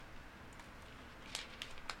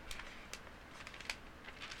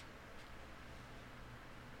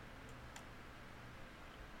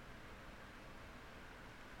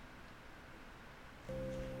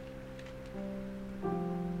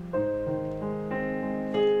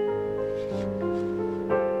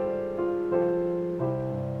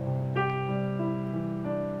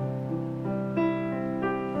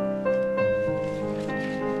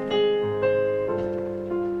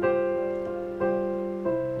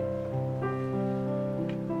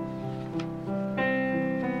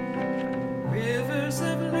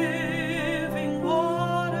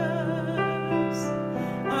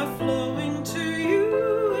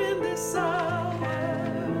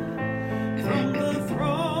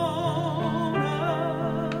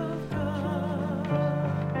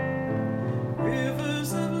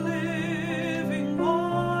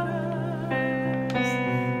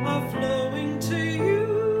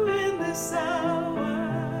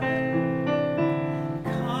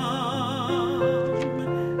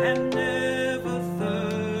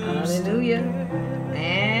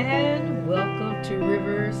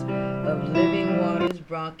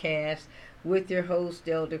broadcast with your host,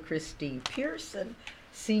 Elder Christine Pearson,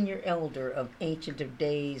 Senior Elder of Ancient of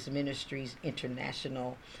Days Ministries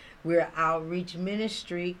International. We're an outreach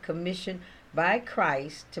ministry commissioned by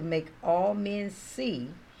Christ to make all men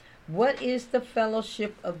see what is the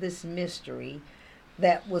fellowship of this mystery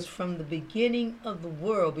that was from the beginning of the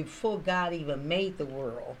world, before God even made the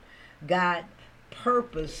world. God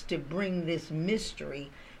purposed to bring this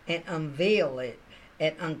mystery and unveil it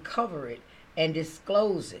and uncover it and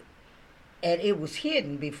disclose it. And it was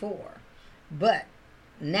hidden before, but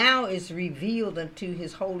now it's revealed unto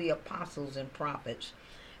his holy apostles and prophets,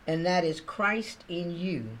 and that is Christ in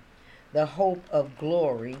you, the hope of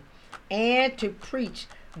glory, and to preach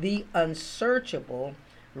the unsearchable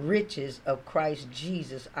riches of Christ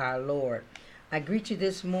Jesus our Lord. I greet you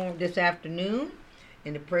this afternoon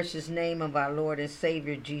in the precious name of our Lord and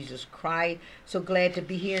Savior Jesus Christ. So glad to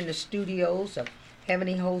be here in the studios of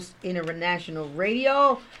Heavenly Host International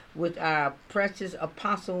Radio with our precious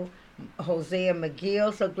Apostle Hosea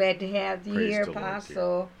McGill. So glad to have you here,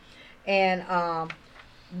 Apostle. And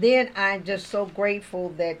then I'm just so grateful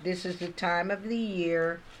that this is the time of the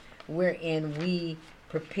year wherein we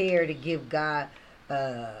prepare to give God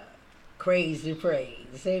crazy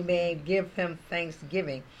praise. Amen. Give him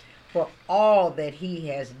thanksgiving for all that he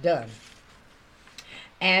has done.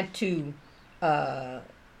 And to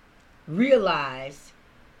realize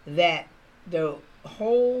that the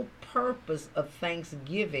whole purpose of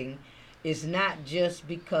Thanksgiving is not just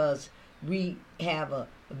because we have a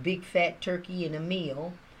big fat turkey and a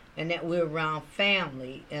meal and that we're around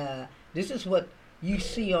family. This is what you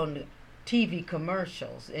see on the TV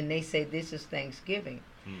commercials, and they say this is Thanksgiving.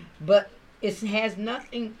 But it has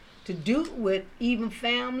nothing to do with even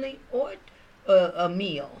family or a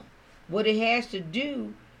meal. What it has to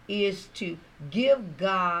do is to give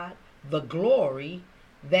God the glory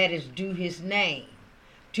that is due his name,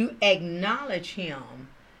 to acknowledge him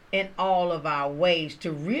in all of our ways,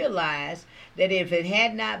 to realize that if it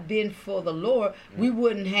had not been for the Lord, we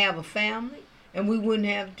wouldn't have a family and we wouldn't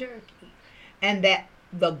have turkey. And that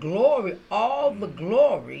the glory, all the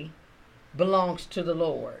glory belongs to the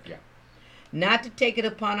Lord. Yeah. Not to take it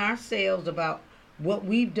upon ourselves about what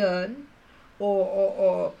we've done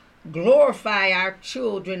or glorify our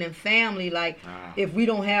children and family like if we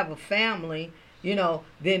don't have a family,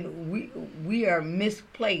 then we are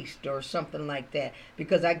misplaced or something like that.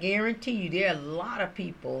 Because I guarantee you there are a lot of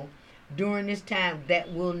people during this time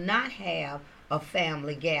that will not have a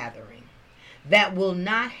family gathering, that will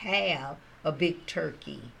not have a big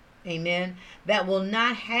turkey, amen, that will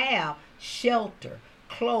not have shelter,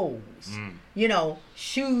 clothes,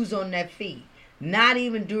 shoes on their feet, not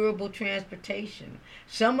even durable transportation.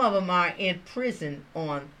 Some of them are in prison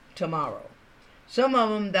on tomorrow. Some of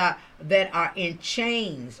them that are in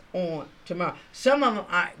chains on tomorrow. Some of them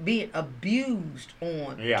are being abused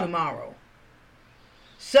on tomorrow.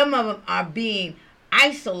 Some of them are being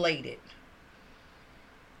isolated.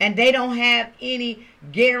 And they don't have any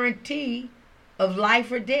guarantee of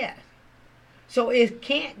life or death. So it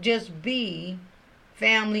can't just be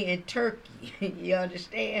family and turkey. You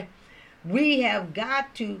understand? We have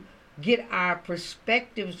got to get our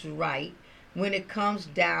perspectives right when it comes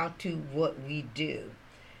down to what we do.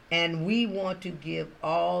 And we want to give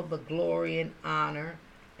all the glory and honor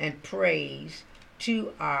and praise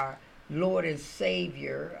to our Lord and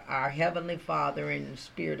Savior, our Heavenly Father, in the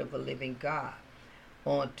Spirit of the living God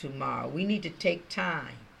on tomorrow. We need to take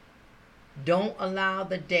time. Don't allow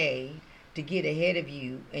the day to get ahead of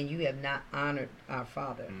you and you have not honored our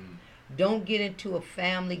Father. Don't get into a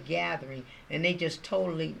family gathering and they just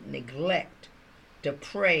totally neglect to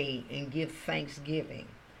pray and give thanksgiving.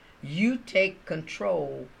 You take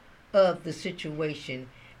control of the situation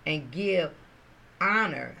and give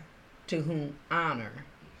honor to whom honor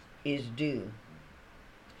is due.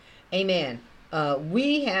 Amen.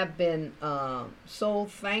 We have been so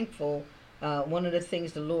thankful. One of the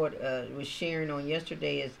things the Lord was sharing on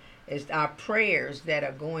yesterday is our prayers that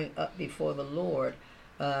are going up before the Lord.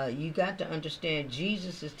 You got to understand,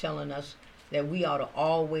 Jesus is telling us that we ought to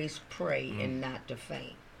always pray and not to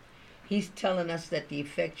faint. He's telling us that the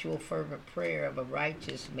effectual fervent prayer of a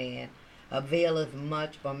righteous man availeth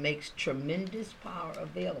much, or makes tremendous power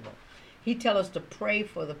available. He tells us to pray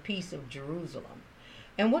for the peace of Jerusalem.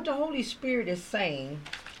 And what the Holy Spirit is saying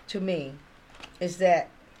to me is that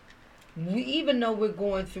even though we're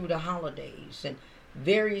going through the holidays and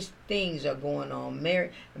various things are going on,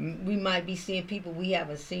 we might be seeing people we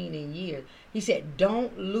haven't seen in years. He said,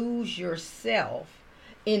 don't lose yourself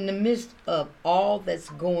in the midst of all that's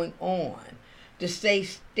going on. To stay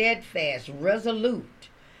steadfast, resolute,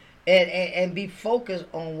 and be focused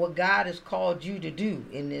on what God has called you to do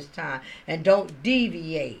in this time. And don't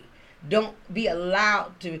deviate. Don't be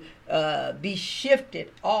allowed to be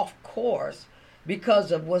shifted off course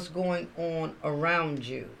because of what's going on around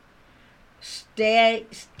you. Stay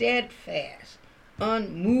steadfast,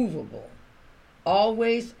 unmovable,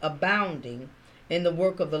 always abounding in the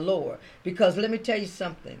work of the Lord. Because let me tell you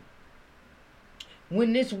something.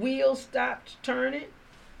 When this wheel stops turning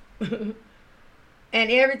and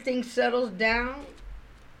everything settles down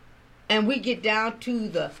and we get down to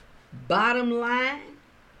the bottom line,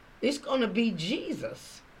 it's going to be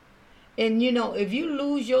Jesus. And if you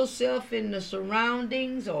lose yourself in the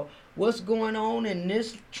surroundings or what's going on in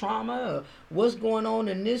this trauma or what's going on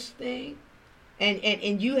in this thing,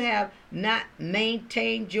 and you have not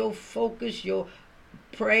maintained your focus, your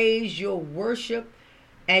praise, your worship,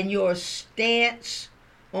 and your stance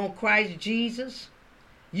on Christ Jesus,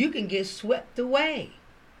 you can get swept away.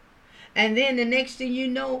 And then the next thing you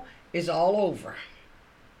know, it's all over.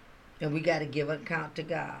 And we got to give an account to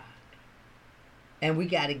God. And we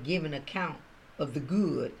got to give an account of the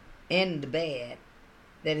good and the bad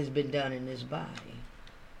that has been done in this body.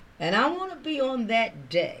 And I want to be on that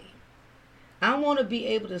day. I want to be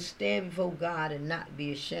able to stand before God and not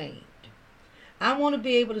be ashamed. I want to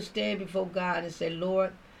be able to stand before God and say,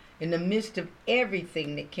 Lord, in the midst of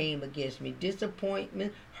everything that came against me,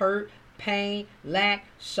 disappointment, hurt, pain, lack,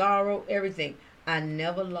 sorrow, everything, I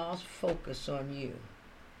never lost focus on you.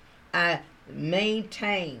 I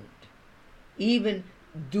maintained, even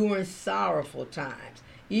during sorrowful times,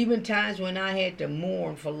 even times when I had to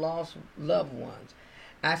mourn for lost loved ones,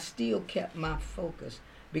 I still kept my focus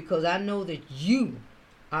because I know that you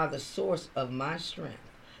are the source of my strength,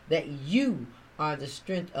 that you are the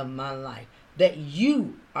strength of my life, that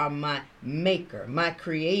you are my maker, my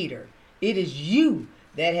creator. It is you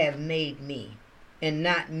that have made me and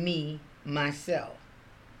not me myself.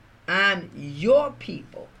 I'm your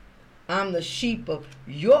people. I'm the sheep of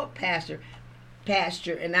your pasture,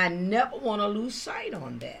 and I never want to lose sight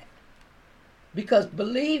on that. Because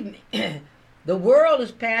believe me, the world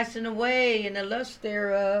is passing away and the lust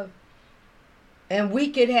thereof. And we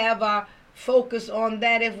could have our focus on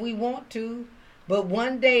that if we want to. But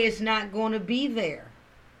one day it's not going to be there.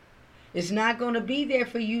 It's not going to be there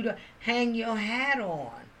for you to hang your hat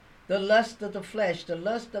on. The lust of the flesh, the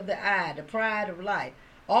lust of the eye, the pride of life.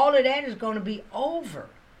 All of that is going to be over.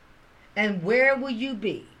 And where will you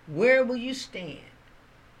be? Where will you stand?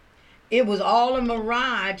 It was all a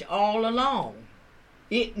mirage all along.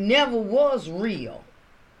 It never was real.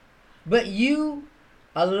 But you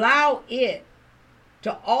allow it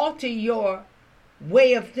to alter your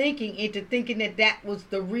way of thinking into thinking that that was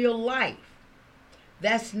the real life.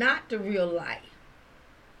 That's not the real life.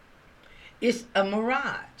 It's a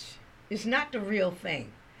mirage. It's not the real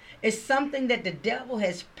thing. It's something that the devil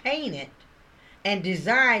has painted and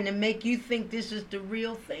designed to make you think this is the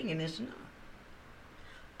real thing, and it's not.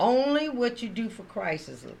 Only what you do for Christ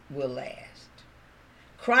will last.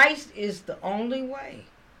 Christ is the only way.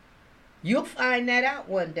 You'll find that out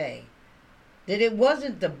one day. That it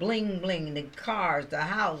wasn't the bling bling, the cars, the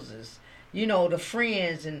houses, the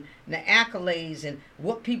friends and the accolades and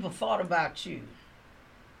what people thought about you.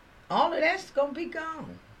 All of that's going to be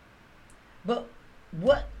gone. But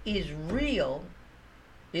what is real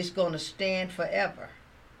is going to stand forever.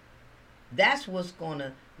 That's what's going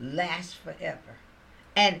to last forever.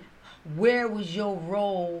 And where was your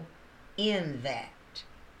role in that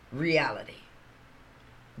reality?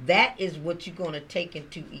 That is what you're going to take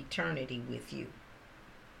into eternity with you.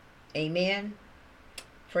 Amen.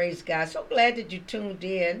 Praise God. So glad that you tuned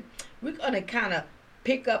in. We're going to kind of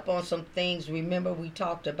pick up on some things. Remember, we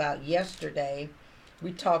talked about yesterday.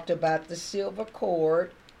 We talked about the silver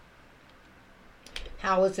cord,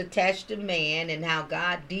 how it's attached to man, and how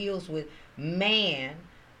God deals with man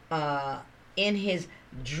in his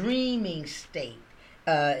dreaming state.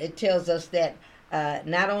 It tells us that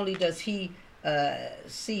not only does he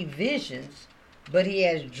see visions, but he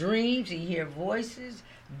has dreams. He hears voices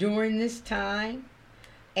during this time.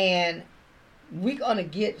 And we're going to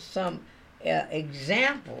get some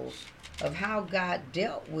examples of how God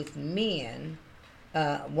dealt with men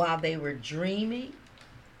while they were dreaming,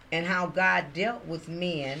 and how God dealt with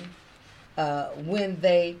men when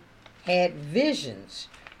they had visions.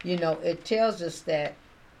 It tells us that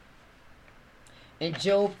in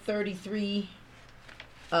Job 33,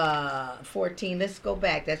 14, let's go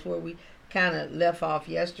back. That's where we kind of left off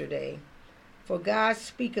yesterday. For God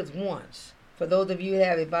speaketh once. For those of you who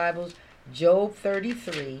have your Bibles, Job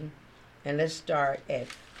 33, and let's start at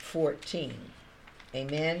 14.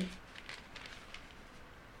 Amen.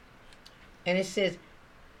 And it says,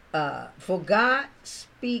 For God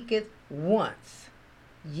speaketh once,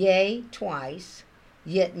 yea, twice,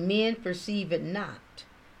 yet men perceive it not.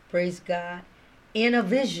 Praise God. In a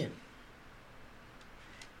vision,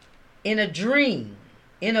 in a dream,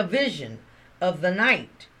 in a vision of the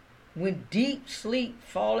night, when deep sleep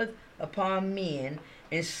falleth upon men,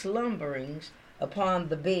 and slumberings upon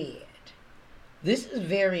the bed. This is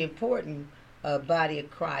very important, body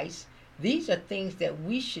of Christ. These are things that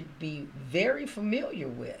we should be very familiar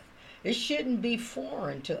with. It shouldn't be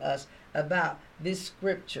foreign to us about this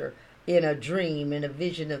scripture, in a dream, in a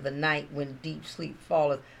vision of the night, when deep sleep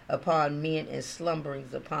falleth upon men, and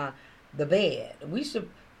slumberings upon the bed. We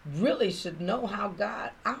should know how God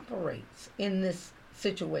operates in this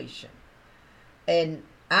situation. And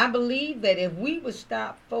I believe that if we would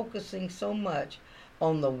stop focusing so much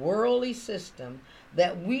on the worldly system,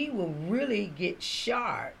 that we will really get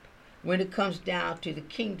sharp when it comes down to the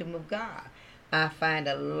kingdom of God. I find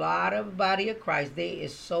a lot of body of Christ, they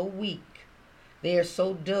is so weak. They are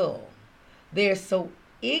so dull. They are so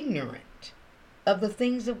ignorant of the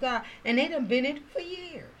things of God. And they done been in it for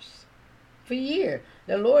years. For years.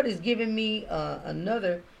 The Lord has given me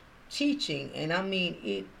another teaching, and I mean,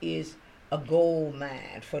 it is a gold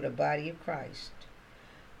mine for the body of Christ.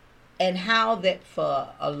 And how that for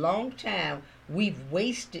a long time we've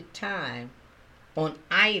wasted time on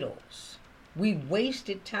idols. We've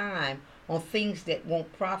wasted time on things that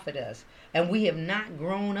won't profit us. And we have not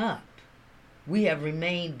grown up. We have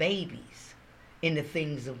remained babies in the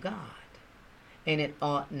things of God. And it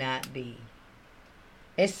ought not be.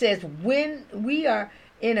 It says, when we are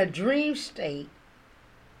in a dream state,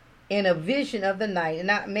 in a vision of the night,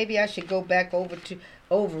 and maybe I should go back over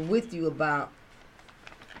with you about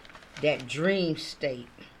that dream state.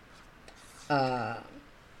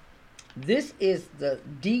 This is the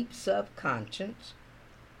deep subconscious,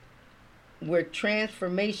 where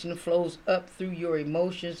transformation flows up through your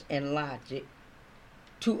emotions and logic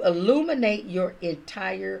to illuminate your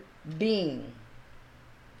entire being.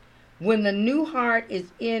 When the new heart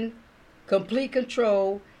is in complete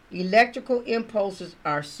control, electrical impulses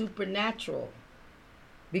are supernatural,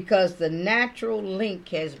 because the natural link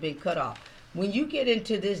has been cut off. When you get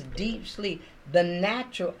into this deep sleep, the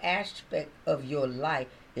natural aspect of your life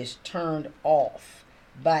is turned off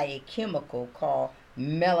by a chemical called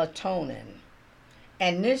melatonin.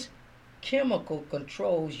 And this chemical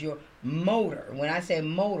controls your motor. When I say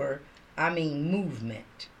motor, I mean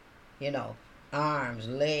movement. Arms,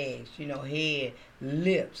 legs, head,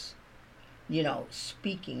 lips,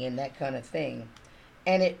 speaking and that kind of thing.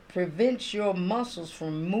 And it prevents your muscles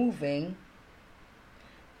from moving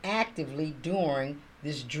actively during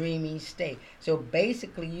this dreaming state. So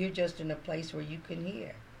basically, you're just in a place where you can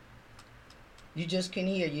hear. You just can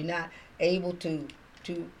hear. You're not able to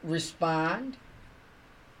respond.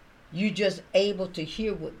 You're just able to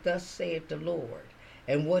hear what thus saith the Lord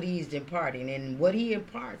and what He's imparting. And what He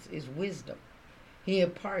imparts is wisdom. He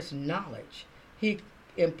imparts knowledge. He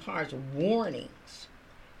imparts warnings.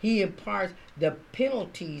 He imparts the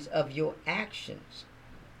penalties of your actions.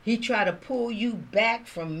 He tried to pull you back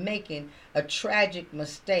from making a tragic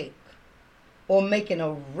mistake or making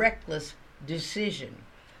a reckless decision.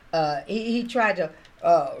 He tried to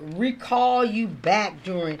recall you back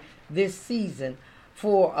during this season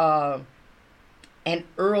for an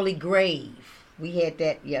early grave. We had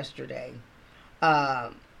that yesterday.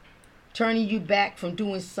 Turning you back from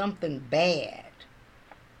doing something bad.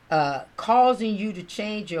 Causing you to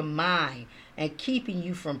change your mind and keeping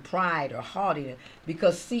you from pride or haughtiness.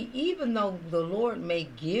 Because see, even though the Lord may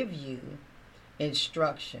give you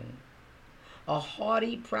instruction, a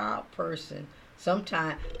haughty, proud person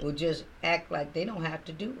sometimes will just act like they don't have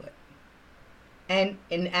to do it. And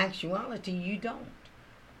in actuality, you don't.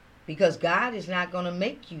 Because God is not going to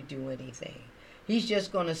make you do anything. He's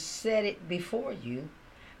just going to set it before you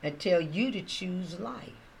and tell you to choose life.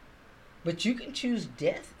 But you can choose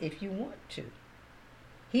death if you want to.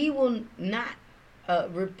 He will not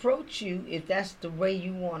reproach you if that's the way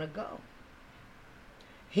you want to go.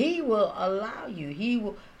 He will allow you. He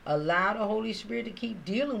will allow the Holy Spirit to keep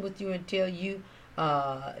dealing with you until you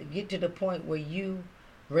get to the point where you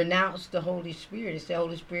renounce the Holy Spirit and say,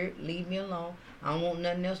 Holy Spirit, leave me alone. I don't want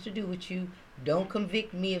nothing else to do with you. Don't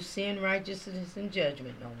convict me of sin, righteousness, and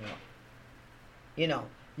judgment no more.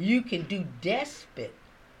 You can do despot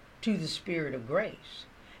to the Spirit of grace,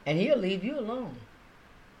 and He'll leave you alone.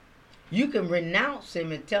 You can renounce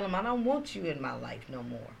Him and tell Him, I don't want you in my life no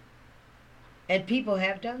more. And people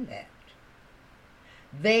have done that.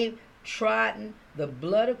 They've trodden the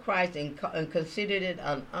blood of Christ and considered it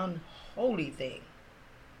an unholy thing.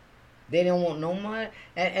 They don't want no more.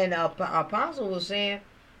 And our apostle was saying,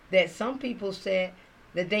 that some people said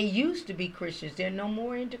that they used to be Christians. They're no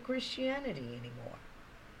more into Christianity anymore.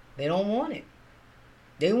 They don't want it.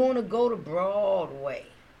 They want to go to Broadway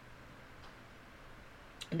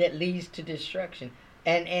that leads to destruction.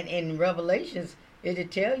 And in Revelations, it'll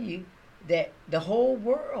tell you that the whole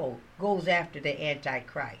world goes after the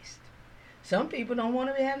Antichrist. Some people don't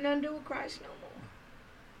want to have nothing to do with Christ no more.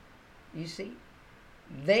 You see?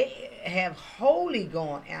 They have wholly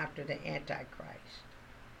gone after the Antichrist.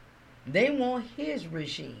 They want his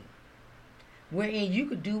regime, wherein you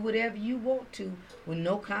could do whatever you want to with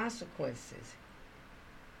no consequences.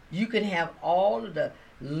 You can have all of the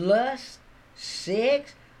lust,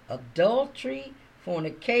 sex, adultery,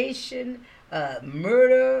 fornication,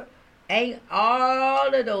 murder,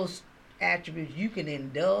 all of those attributes you can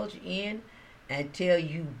indulge in until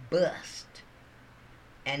you bust,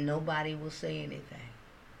 and nobody will say anything.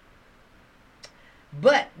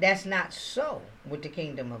 But that's not so with the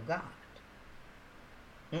kingdom of God.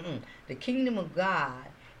 The kingdom of God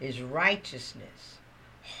is righteousness,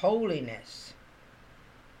 holiness,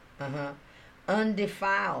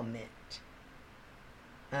 undefilement,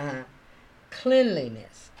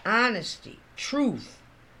 cleanliness, honesty, truth.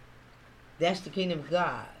 That's the kingdom of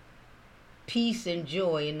God. Peace and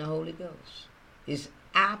joy in the Holy Ghost is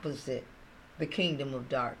opposite the kingdom of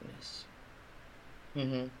darkness.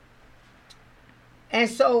 And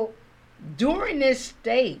so during this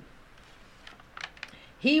state,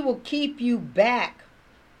 he will keep you back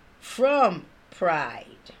from pride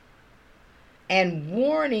and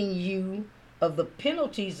warning you of the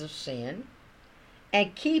penalties of sin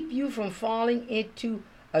and keep you from falling into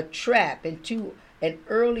a trap, into an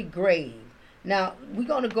early grave. Now, we're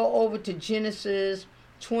going to go over to Genesis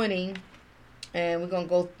 20, and we're going to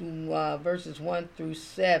go through verses 1 through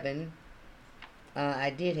 7.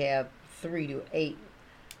 I did have 3 to 8.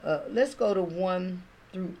 Let's go to 1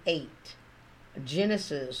 through 8.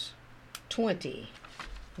 Genesis 20,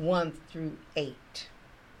 1 through 8.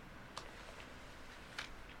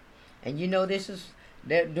 And you know, this is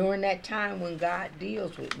that during that time when God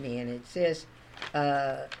deals with men. It says,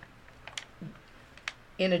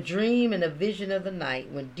 in a dream and a vision of the night,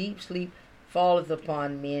 when deep sleep falleth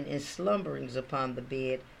upon men and slumberings upon the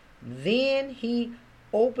bed, then he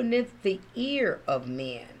openeth the ear of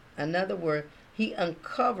men. In other words, he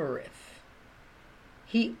uncovereth.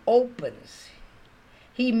 He opens.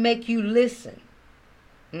 He make you listen.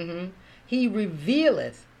 He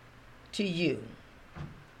revealeth to you.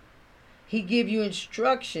 He give you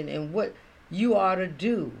instruction in what you ought to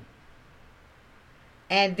do.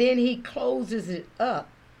 And then he closes it up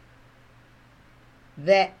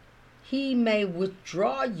that he may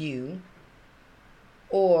withdraw you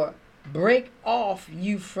or break off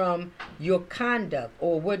you from your conduct,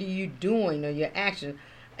 or what are you doing, or your action,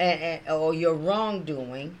 or your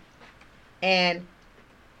wrongdoing, and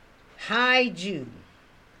hide you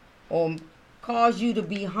or cause you to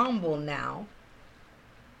be humble now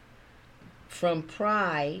from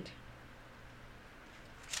pride,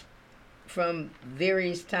 from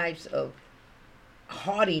various types of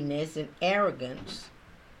haughtiness and arrogance.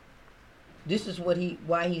 This is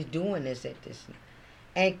why he's doing this at this time.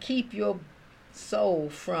 And keep your soul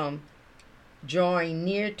from drawing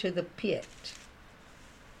near to the pit.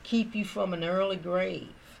 Keep you from an early grave.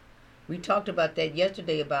 We talked about that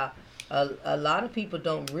yesterday, about a lot of people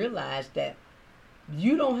don't realize that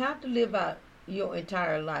you don't have to live out your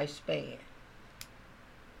entire lifespan.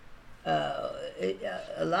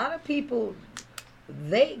 A lot of people,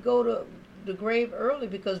 they go to the grave early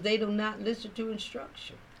because they do not listen to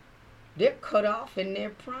instruction. They're cut off in their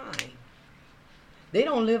prime. They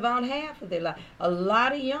don't live out half of their life. A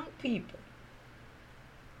lot of young people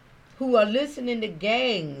who are listening to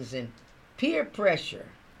gangs and peer pressure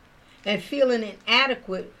and feeling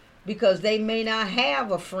inadequate because they may not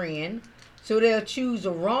have a friend, so they'll choose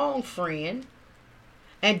a wrong friend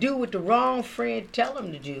and do what the wrong friend tell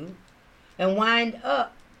them to do, and wind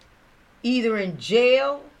up either in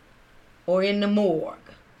jail or in the morgue.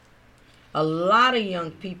 A lot of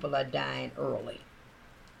young people are dying early.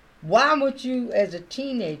 Why would you, as a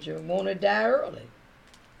teenager, want to die early?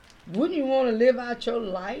 Wouldn't you want to live out your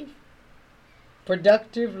life?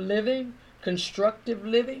 Productive living, constructive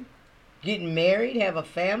living, getting married, have a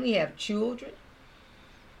family, have children.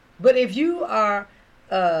 But if you are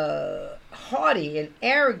haughty and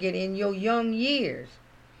arrogant in your young years,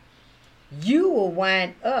 you will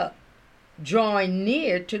wind up drawing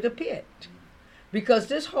near to the pit. Because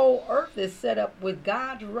this whole earth is set up with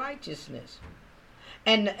God's righteousness.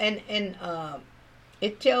 And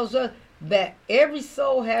it tells us that every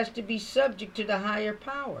soul has to be subject to the higher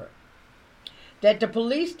power. That the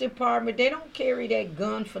police department, they don't carry that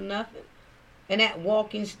gun for nothing. And that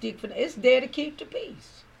walking stick for nothing. It's there to keep the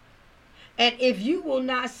peace. And if you will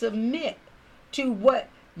not submit to what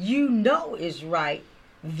you know is right,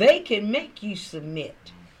 they can make you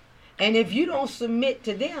submit. And if you don't submit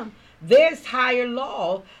to them, there's higher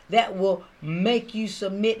law that will make you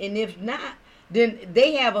submit. And if not, then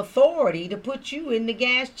they have authority to put you in the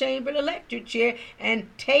gas chamber, the electric chair, and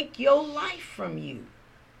take your life from you.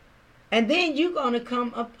 And then you're going to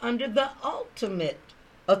come up under the ultimate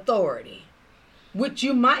authority, which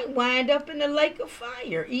you might wind up in the lake of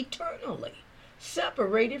fire eternally,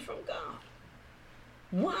 separated from God.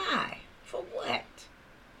 Why? For what?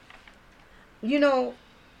 You know,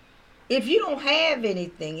 if you don't have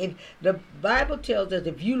anything, if the Bible tells us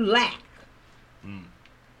if you lack,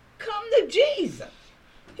 come to Jesus.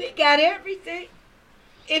 He got everything.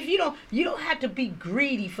 If you don't have to be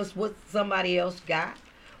greedy for what somebody else got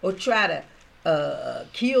or try to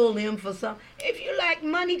kill them for something. If you lack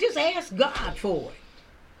money, just ask God for it.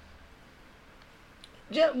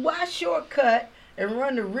 Just why shortcut and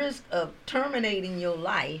run the risk of terminating your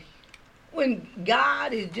life when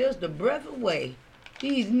God is just a breath away?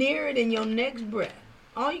 He's nearer than your next breath.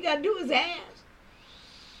 All you got to do is ask.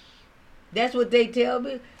 That's what they tell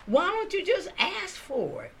me. Why don't you just ask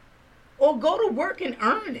for it? Or go to work and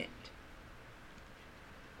earn it?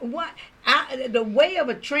 The way of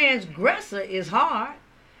a transgressor is hard.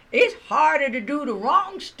 It's harder to do the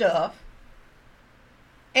wrong stuff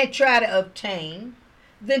and try to obtain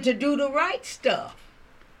than to do the right stuff.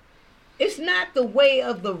 It's not the way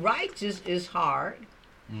of the righteous is hard.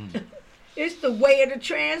 It's the way of the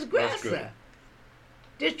transgressor,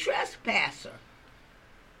 the trespasser.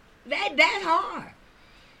 That's hard.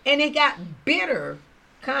 And it got bitter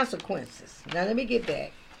consequences. Now let me get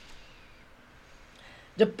back.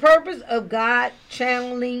 The purpose of God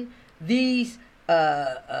channeling these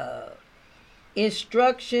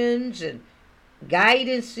instructions and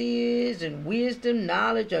guidances and wisdom,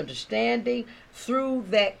 knowledge, understanding through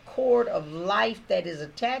that cord of life that is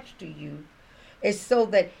attached to you is so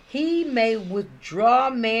that he may withdraw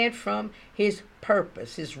man from his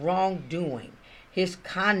purpose, his wrongdoing, his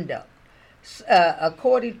conduct.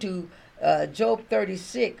 According to Job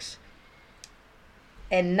 36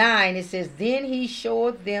 and 9, it says, then he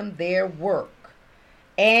showeth them their work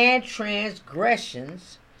and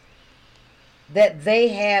transgressions that they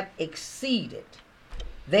have exceeded.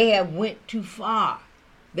 They have went too far.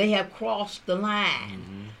 They have crossed the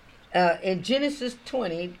line. In Genesis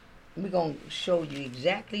 20, we're going to show you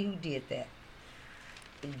exactly who did that.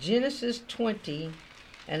 In Genesis 20,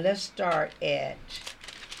 and let's start at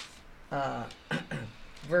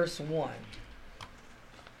verse 1.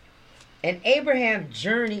 And Abraham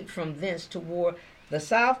journeyed from thence toward the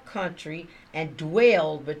south country and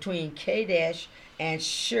dwelled between Kadesh and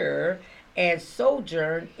Shur and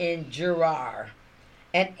sojourned in Gerar.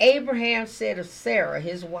 And Abraham said of Sarah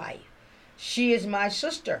his wife, she is my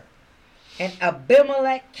sister. And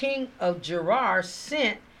Abimelech king of Gerar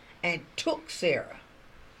sent and took Sarah.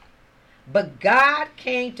 But God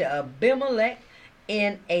came to Abimelech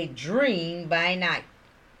in a dream by night.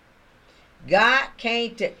 God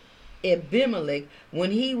came to Abimelech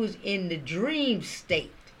when he was in the dream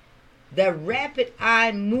state, the rapid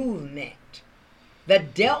eye movement, the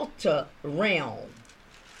delta realm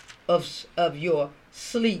of your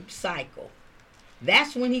sleep cycle.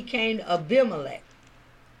 That's when he came to Abimelech.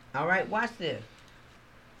 All right, watch this.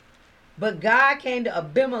 But God came to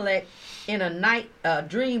Abimelech in a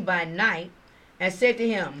dream by night and said to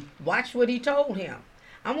him, watch what he told him.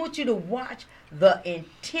 I want you to watch the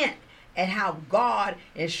intent and how God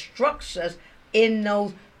instructs us in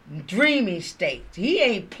those dreaming states. He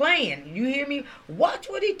ain't playing. You hear me? Watch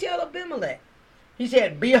what he tell Abimelech. He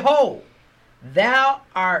said, behold, thou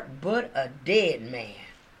art but a dead man.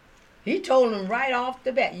 He told him right off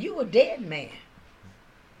the bat, you a dead man.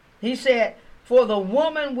 He said, for the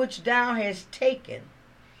woman which thou hast taken,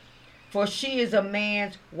 for she is a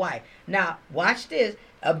man's wife. Now, watch this.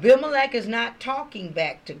 Abimelech is not talking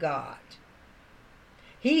back to God.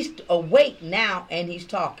 He's awake now and he's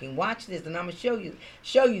talking. Watch this, and I'm going to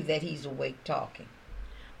show you that he's awake talking.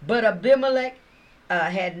 But Abimelech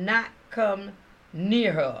had not come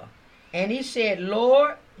near her. And he said,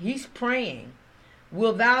 Lord, he's praying,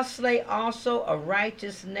 wilt thou slay also a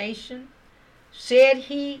righteous nation? Said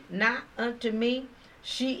he not unto me,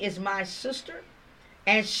 she is my sister?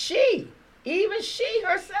 And she, even she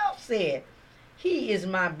herself said, he is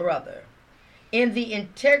my brother. In the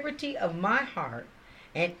integrity of my heart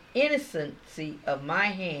and innocency of my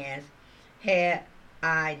hands had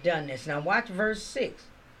I done this. Now watch verse 6.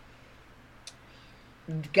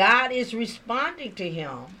 God is responding to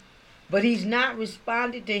him, but he's not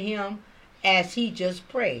responding to him as he just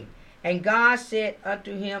prayed. And God said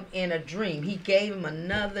unto him in a dream, he gave him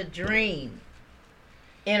another dream.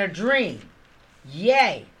 In a dream,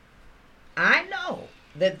 yea, I know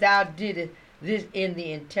that thou didst this in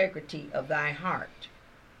the integrity of thy heart.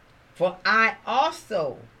 For I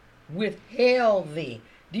also withheld thee.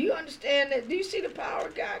 Do you understand that? Do you see the power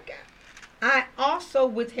of God? I also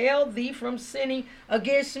withheld thee from sinning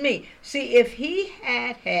against me. See, if he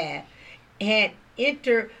had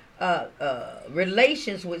inter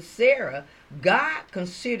relations with Sarah, God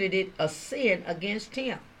considered it a sin against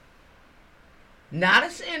him. Not a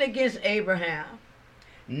sin against Abraham,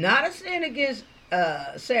 not a sin against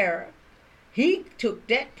Sarah. He took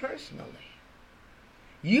that personally.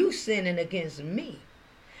 You sinning against me.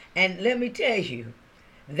 And let me tell you,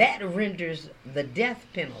 that renders the death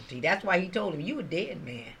penalty. That's why he told him, you a dead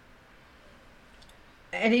man.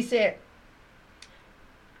 And he said,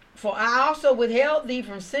 for I also withheld thee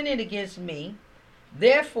from sinning against me,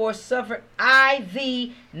 therefore suffered I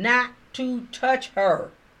thee not to touch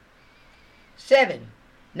her. 7.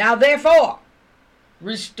 Now therefore,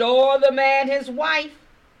 restore the man his wife,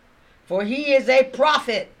 for he is a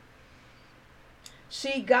prophet.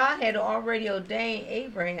 See, God had already ordained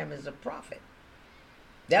Abraham as a prophet.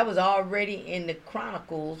 That was already in the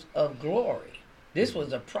Chronicles of Glory. This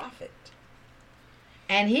was a prophet.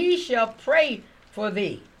 And he shall pray for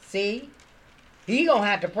thee. See, he gonna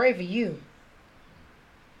have to pray for you.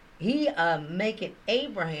 He making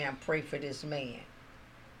Abraham pray for this man.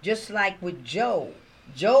 Just like with Job.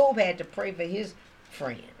 Job had to pray for his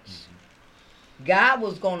friends. God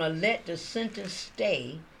was going to let the sentence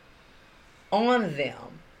stay on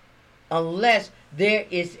them unless there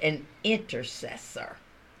is an intercessor.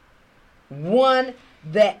 One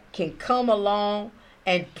that can come along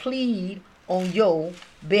and plead on your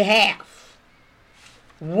behalf.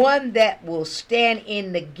 One that will stand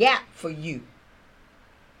in the gap for you.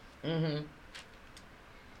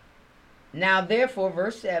 Now therefore,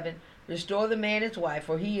 verse 7, restore the man his wife,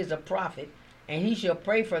 for he is a prophet, and he shall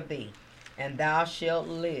pray for thee, and thou shalt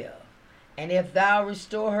live. And if thou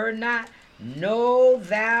restore her not, know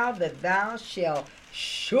thou that thou shalt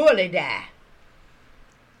surely die.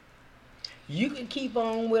 You can keep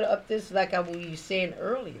on with up this like I was saying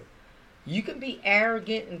earlier. You can be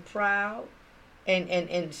arrogant and proud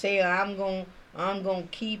and say I'm gonna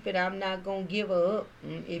keep it, I'm not gonna give her up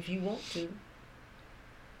if you want to.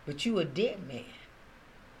 But you a dead man.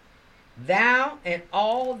 Thou and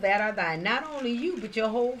all that are thine, not only you, but your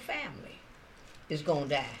whole family is going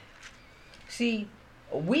to die. See,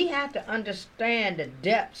 we have to understand the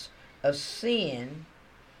depths of sin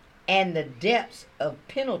and the depths of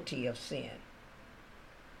penalty of sin.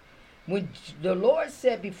 When the Lord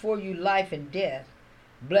set before you life and death,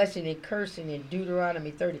 blessing and cursing in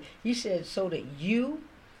Deuteronomy 30, he said so that you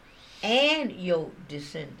and your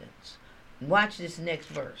descendants. Watch this next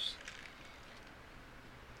verse.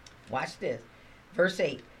 Watch this. Verse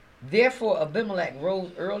 8. Therefore Abimelech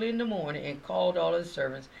rose early in the morning and called all his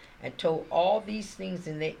servants and told all these things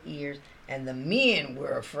in their ears, and the men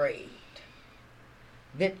were afraid.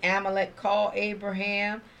 Then Amalek called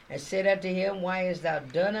Abraham and said unto him, why hast thou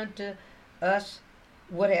done unto us?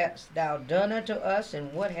 What hast thou done unto us,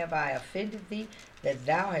 and what have I offended thee, that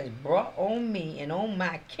thou hast brought on me and on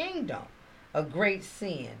my kingdom a great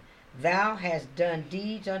sin? Thou hast done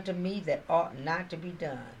deeds unto me that ought not to be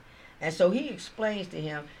done. And so he explains to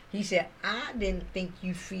him, he said, I didn't think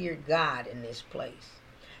you feared God in this place.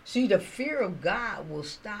 See, the fear of God will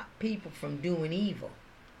stop people from doing evil.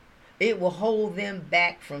 It will hold them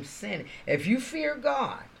back from sinning. If you fear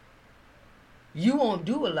God, you won't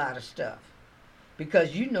do a lot of stuff.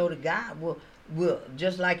 Because you know that God will,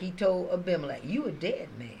 just like he told Abimelech, you a dead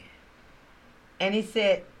man. And he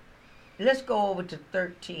said, let's go over to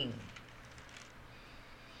 13.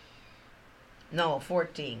 No,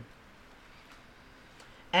 14.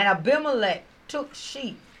 And Abimelech took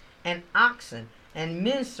sheep and oxen and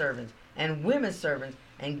men servants and women servants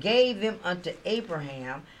and gave them unto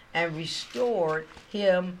Abraham and restored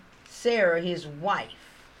him Sarah his wife.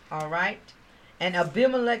 All right. And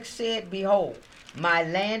Abimelech said, behold, my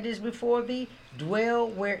land is before thee, dwell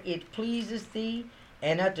where it pleases thee.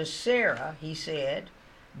 And unto Sarah he said,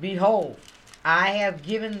 behold, I have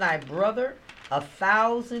given thy brother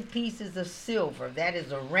 1,000 pieces of silver. That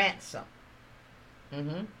is a ransom.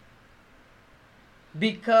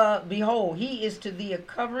 Because, behold, he is to thee a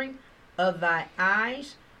covering of thy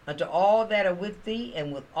eyes unto all that are with thee,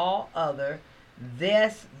 and with all other.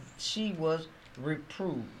 Thus she was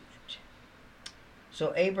reproved.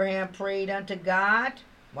 So Abraham prayed unto God.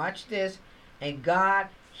 Watch this. And God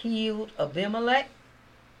healed Abimelech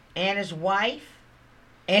and his wife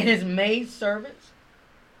and his maidservants,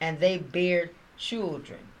 and they bare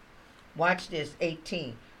children. Watch this,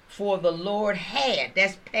 18. For the Lord had,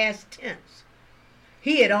 that's past tense.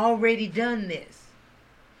 He had already done this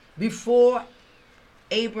before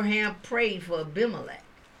Abraham prayed for Abimelech.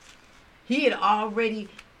 He had already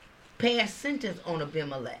passed sentence on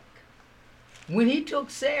Abimelech. When he took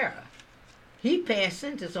Sarah, he passed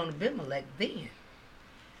sentence on Abimelech then.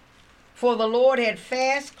 For the Lord had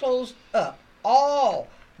fast closed up all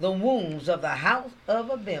the wounds of the house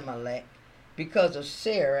of Abimelech because of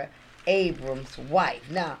Sarah, Abram's wife.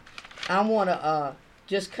 Now, I want to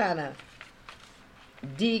just kind of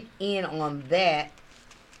dig in on that.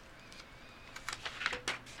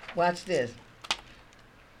 Watch this.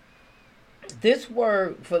 This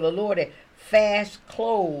word for the Lord had fast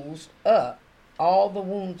closed up all the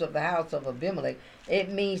wounds of the house of Abimelech. It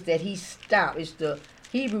means that he stopped. It's the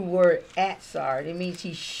Hebrew word atzar. It means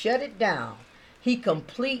he shut it down. He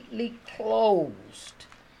completely closed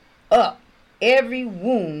up every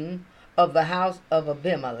wound of the house of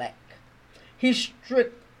Abimelech. He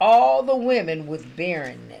stripped all the women with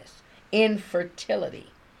barrenness, infertility.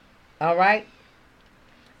 All right?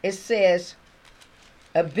 It says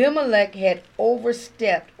Abimelech had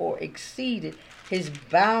overstepped or exceeded his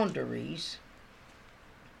boundaries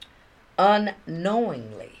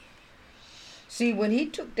unknowingly. See, when he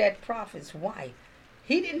took that prophet's wife,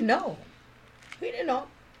 he didn't know. He didn't know.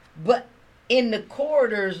 But in the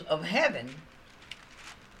corridors of heaven,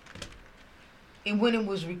 and when it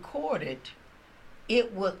was recorded,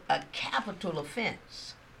 it was a capital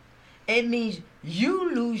offense. It means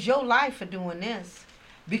you lose your life for doing this.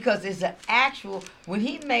 Because it's an actual, when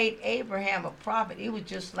he made Abraham a prophet, it was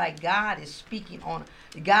just like God is speaking on,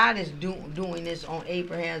 God is doing this on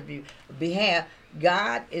Abraham's behalf.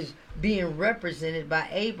 God is being represented by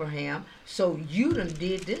Abraham. So you done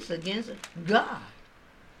did this against God.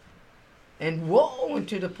 And woe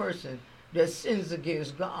unto the person that sins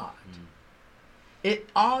against God. It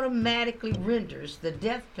automatically renders the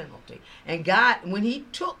death penalty. And God, when he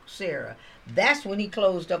took Sarah, that's when he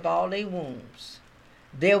closed up all their wombs.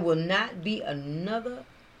 There will not be another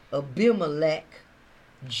Abimelech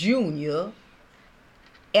Jr.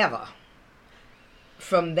 ever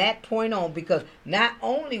from that point on, because not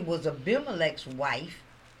only was Abimelech's wife,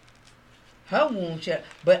 her womb shut,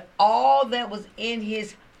 but all that was in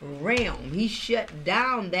his realm. He shut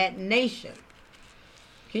down that nation.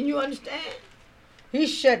 Can you understand? He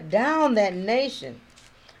shut down that nation.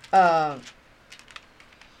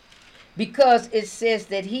 Because it says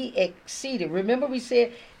that he exceeded. Remember we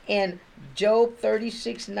said in Job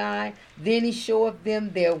 36:9, then he showeth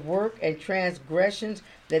them their work and transgressions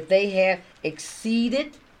that they have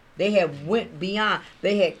exceeded. They have went beyond.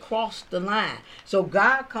 They had crossed the line. So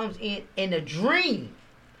God comes in a dream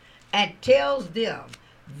and tells them,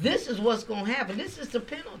 this is what's going to happen. This is the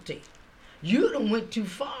penalty. You done went too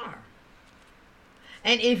far.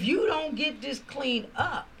 And if you don't get this cleaned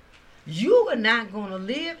up, you are not going to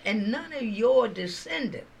live, and none of your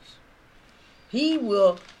descendants. He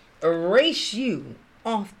will erase you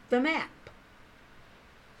off the map.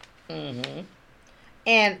 And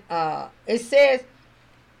it says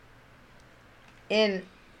in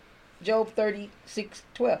Job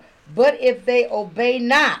 36:12, but if they obey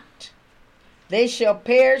not, they shall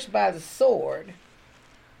perish by the sword,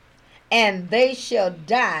 and they shall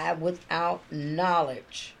die without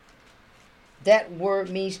knowledge. That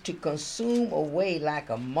word means to consume away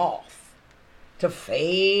like a moth, to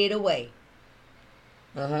fade away.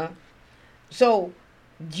 So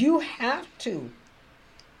you have to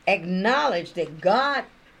acknowledge that God,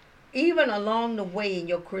 even along the way in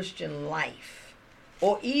your Christian life,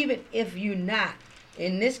 or even if you're not,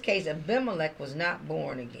 in this case, Abimelech was not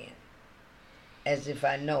born again, as if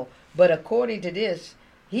I know. But according to this,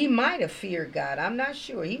 he might have feared God. I'm not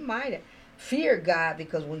sure. He might have feared God,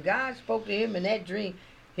 because when God spoke to him in that dream,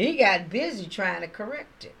 he got busy trying to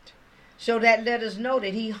correct it. So that let us know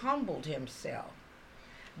that he humbled himself,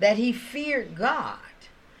 that he feared God.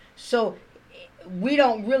 So we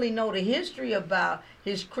don't really know the history about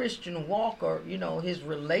his Christian walk or, his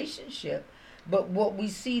relationship. But what we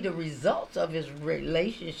see, the results of his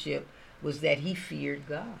relationship, was that he feared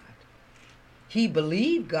God. He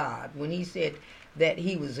believed God when he said that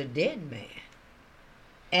he was a dead man,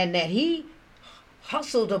 and that he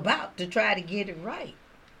hustled about to try to get it right.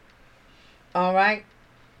 All right.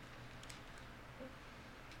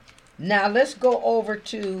 Now let's go over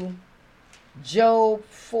to Job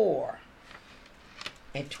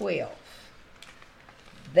 4:12.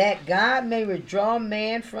 That God may withdraw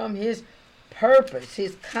man from his purpose,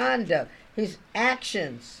 his conduct, his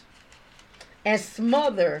actions and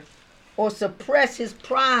smother or suppress his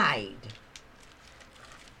pride.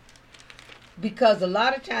 Because a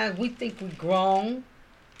lot of times we think we're grown.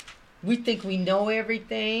 We think we know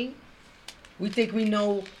everything. We think we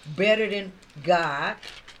know better than God.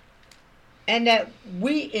 And that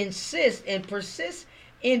we insist and persist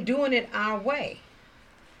in doing it our way.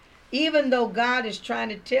 Even though God is trying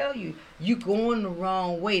to tell you, you're going the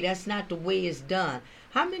wrong way. That's not the way it's done.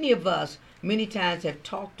 How many of us many times have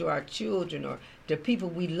talked to our children or to people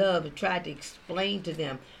we love and tried to explain to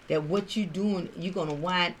them that what you're doing, you're going to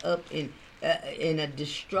wind up in a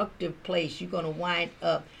destructive place. You're going to wind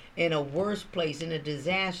up in a worse place, in a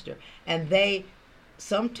disaster. And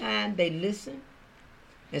sometimes they listen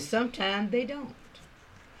and sometimes they don't.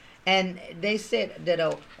 And they said that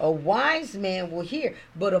a wise man will hear,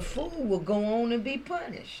 but a fool will go on and be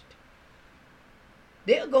punished.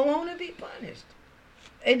 They'll go on and be punished.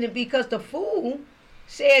 And because the fool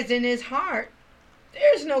says in his heart,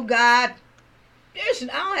 there's no God. I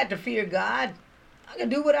don't have to fear God. I can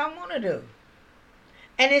do what I want to do.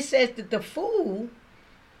 And it says that the fool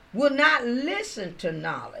will not listen to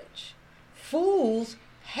knowledge. Fools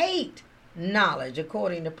hate knowledge,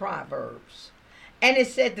 according to Proverbs. And it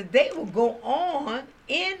said that they will go on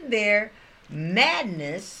in their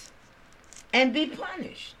madness and be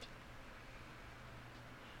punished.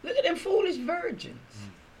 Look at them foolish virgins.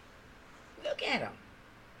 Look at them.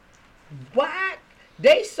 Why?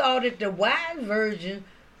 They saw that the wise virgin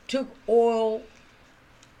took oil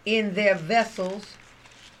in their vessels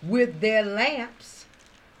with their lamps.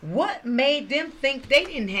 What made them think they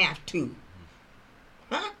didn't have to?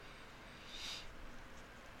 Huh?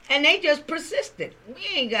 And they just persisted. We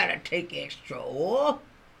ain't got to take extra oil.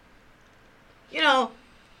 You know,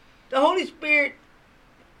 the Holy Spirit,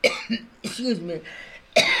 excuse me,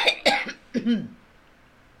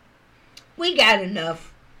 we got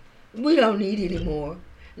enough. We don't need any more.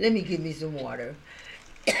 Let me give me some water.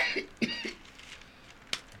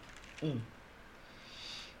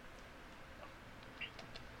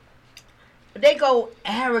 They go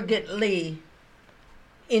arrogantly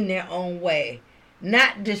in their own way,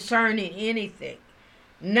 not discerning anything,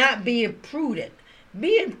 not being prudent.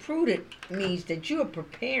 Being prudent means that you're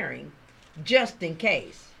preparing just in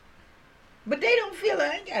case. But they don't feel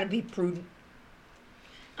like I gotta be prudent.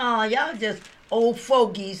 Oh, y'all just old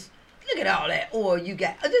fogies. Look at all that oil you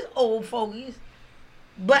got. Just old fogies.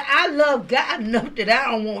 But I love God enough that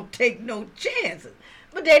I don't want to take no chances.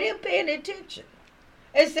 But they didn't pay any attention.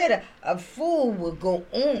 They said a fool will go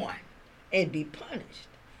on and be punished.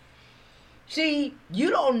 See, you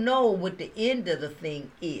don't know what the end of the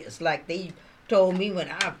thing is. Like they told me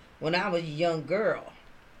when I was a young girl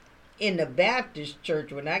in the Baptist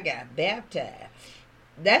church when I got baptized.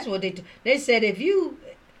 That's what they said. If you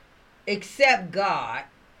accept God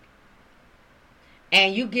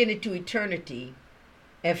and you get into eternity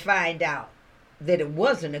and find out that it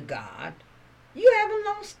wasn't a God, you haven't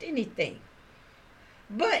lost anything.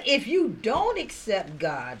 But if you don't accept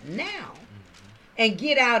God now and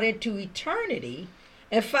get out into eternity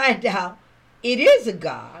and find out it is a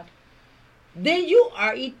God, then you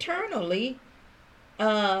are eternally,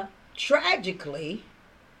 tragically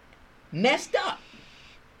messed up.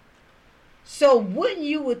 So wouldn't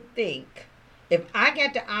you would think, if I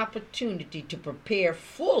got the opportunity to prepare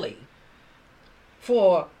fully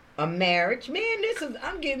for a marriage, man,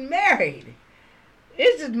 I'm getting married.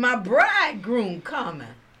 This is my bridegroom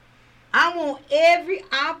coming. I want every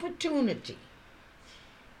opportunity.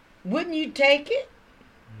 Wouldn't you take it?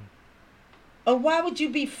 Or why would you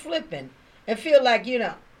be flipping and feel like,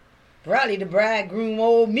 probably the bridegroom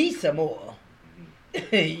owed me some more?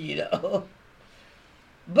 But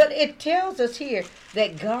it tells us here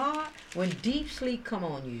that God, when deep sleep come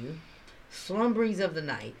on you, slumberings of the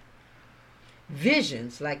night,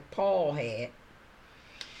 visions like Paul had,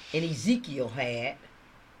 and Ezekiel had,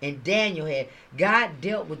 and Daniel had, God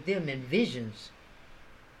dealt with them in visions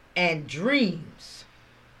and dreams.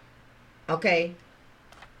 Okay?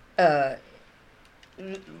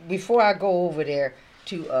 Before I go over there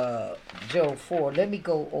to Job 4, let me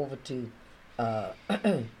go over to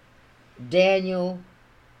Daniel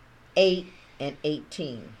 8 and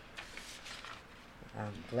 18.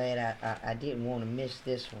 I'm glad I didn't want to miss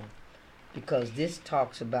this one, because this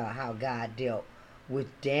talks about how God dealt with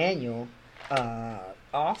Daniel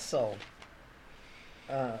also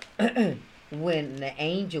when the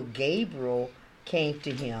angel Gabriel came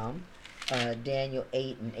to him. Daniel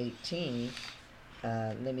 8 and 18.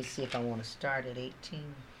 Let me see if I want to start at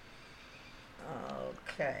 18.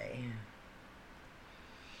 Okay.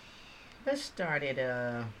 Let's start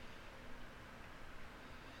at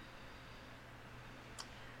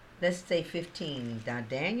let's say 15. Now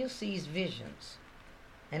Daniel sees visions.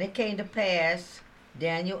 And it came to pass,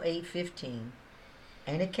 Daniel 8:15.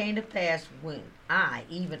 And it came to pass when I,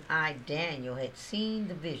 even I, Daniel, had seen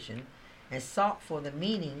the vision and sought for the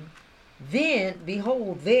meaning, then,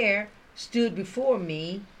 behold, there stood before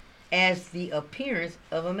me as the appearance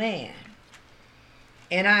of a man.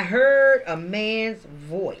 And I heard a man's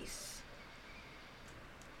voice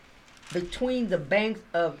between the banks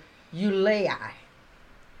of Ulai,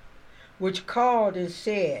 which called and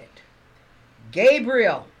said,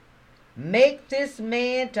 Gabriel, make this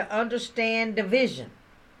man to understand the vision.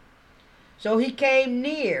 So he came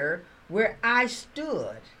near where I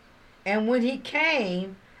stood, and when he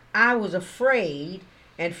came, I was afraid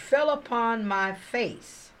and fell upon my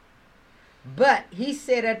face. But he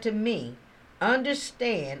said unto me,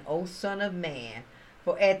 Understand, O Son of Man,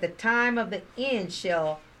 for at the time of the end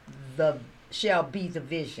shall be the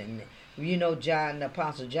vision. You know, John, the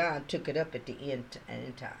Apostle John, took it up at the end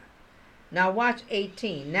time. Now watch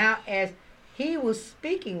 18. Now as he was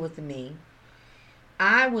speaking with me,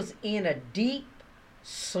 I was in a deep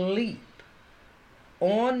sleep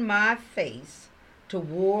on my face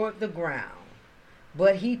toward the ground.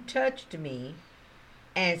 But he touched me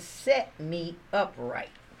and set me upright.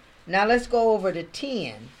 Now let's go over to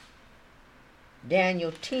 10.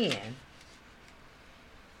 Daniel 10.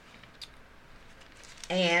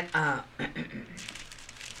 And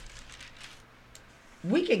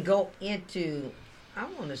we can go into, I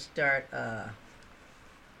want to start,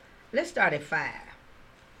 let's start at 5.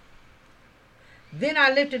 Then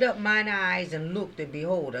I lifted up mine eyes and looked, and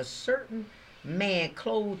behold, a certain man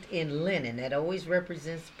clothed in linen, that always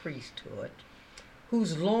represents priesthood,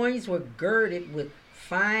 whose loins were girded with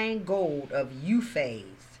fine gold of Euphase.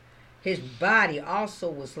 His body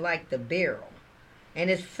also was like the beryl, and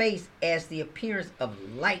his face as the appearance of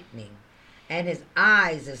lightning, and his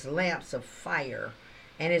eyes as lamps of fire,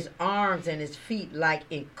 and his arms and his feet like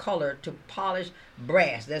in color to polished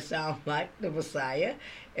brass. That sounds like the Messiah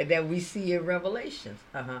that we see in Revelations.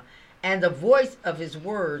 And the voice of his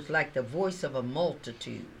words like the voice of a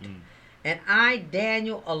multitude. And I,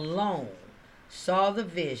 Daniel, alone saw the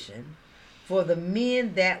vision, for the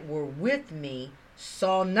men that were with me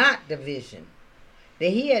saw not the vision.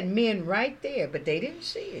 That he had men right there, but they didn't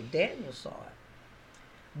see it. Daniel saw it.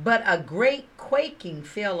 But a great quaking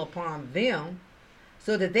fell upon them,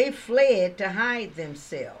 so that they fled to hide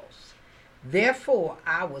themselves. Therefore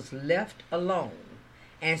I was left alone,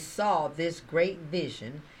 and saw this great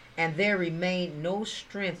vision, and there remained no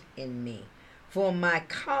strength in me, for my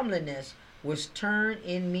comeliness was turned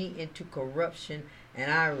in me into corruption,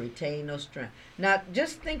 and I retained no strength. Now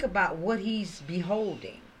just think about what he's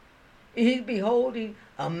beholding. He's beholding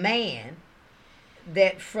a man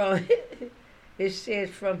that from, it says,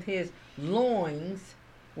 from his loins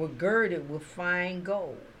were girded with fine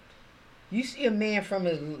gold. You see a man from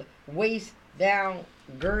his waist down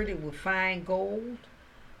girded with fine gold.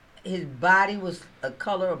 His body was a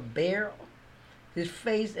color of beryl. His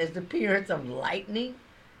face as the appearance of lightning,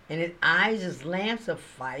 and his eyes as lamps of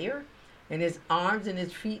fire, and his arms and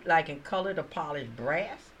his feet like in color to polished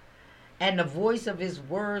brass, and the voice of his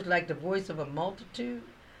words like the voice of a multitude.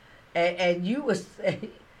 And you would say,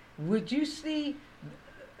 would you see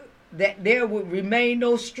that there would remain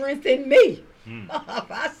no strength in me?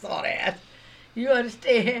 If I saw that, you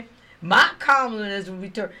understand? My comeliness would be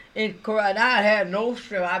turned, and I'd have no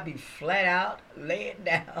strength. I'd be flat out, laying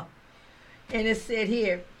down. And it said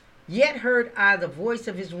here, yet heard I the voice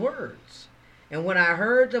of his words. And when I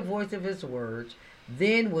heard the voice of his words,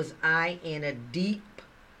 then was I in a deep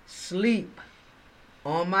sleep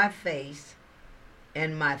on my face,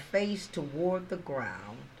 and my face toward the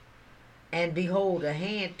ground. And behold, a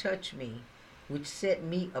hand touched me, which set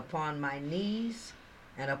me upon my knees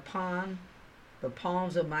and upon the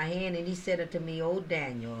palms of my hand. And he said unto me, O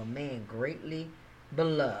Daniel, a man greatly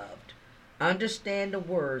beloved, understand the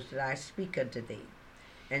words that I speak unto thee,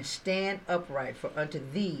 and stand upright, for unto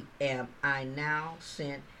thee am I now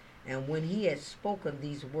sent. And when he had spoken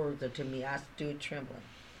these words unto me, I stood trembling.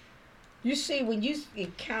 You see, when you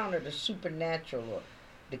encounter the supernatural or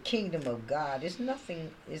the kingdom of God, it's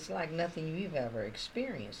like nothing you've ever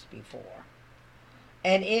experienced before.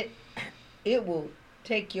 And it will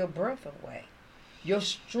take your breath away, your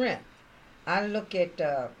strength. I look at,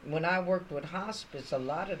 when I worked with hospice, a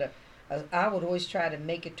lot of I would always try to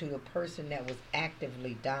make it to the person that was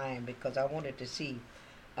actively dying, because I wanted to see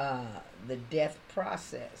the death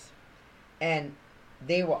process. And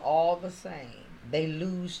they were all the same. They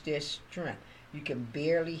lose their strength. You can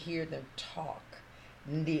barely hear them talk.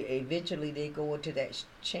 And eventually they go into that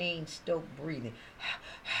chain stoke breathing.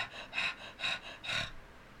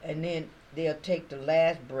 and then they'll take the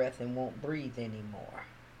last breath and won't breathe anymore.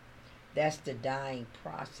 That's the dying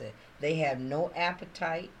process. They have no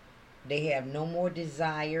appetite. They have no more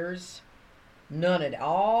desires. None of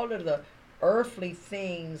all of the earthly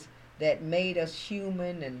things that made us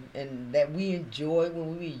human and that we enjoyed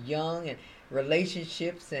when we were young, and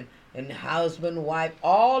relationships and husband, wife,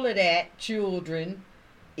 all of that, children,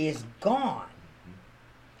 is gone.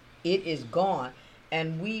 It is gone.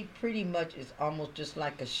 And we pretty much is almost just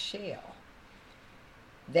like a shell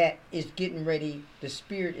that is getting ready, the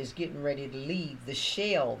spirit is getting ready to leave the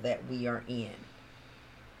shell that we are in.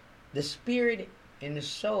 The spirit and the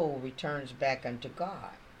soul returns back unto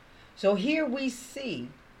God. So here we see,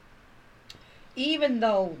 even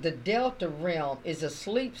though the Delta realm is a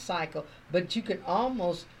sleep cycle, but you can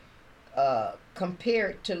almost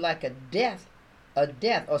compare it to like a death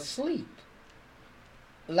or sleep.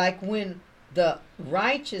 Like when the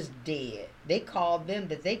righteous dead, they call them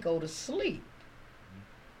that they go to sleep.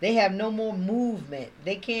 They have no more movement.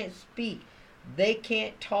 They can't speak. They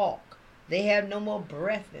can't talk. They have no more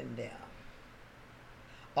breath in them.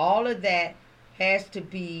 All of that has to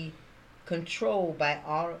be controlled by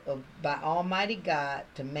Almighty God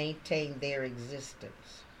to maintain their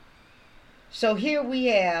existence. So here we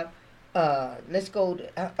have, let's go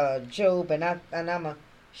to Job, and I'm gonna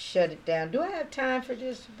shut it down. Do I have time for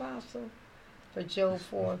this, Apostle? For Job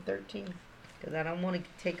 4:13, because I don't want to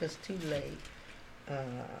take us too late.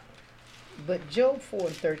 But Job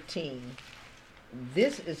 4:13,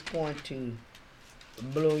 this is going to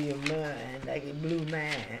blow your mind like it blew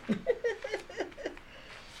mine.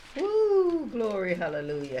 Woo, glory,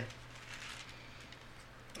 hallelujah.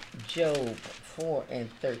 Job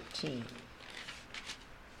 4:13.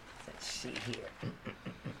 Let's see here.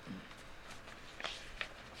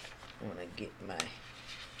 I want to get my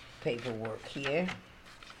paperwork here.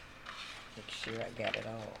 Make sure I got it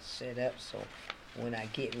all set up so when I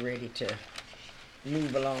get ready to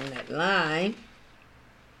move along that line.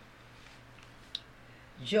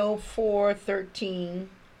 Job 4:13,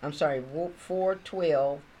 I'm sorry,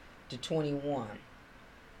 4:12 to 21.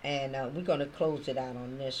 And we're going to close it out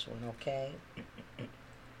on this one, okay?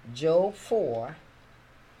 Job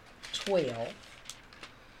 4:12,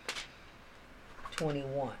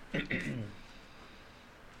 21.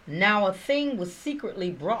 Now a thing was secretly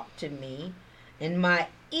brought to me, and my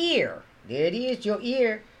ear, there it is, your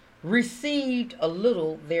ear, received a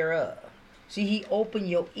little thereof. See, he opened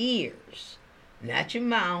your ears, not your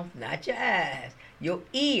mouth, not your eyes, your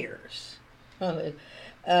ears,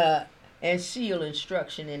 and seal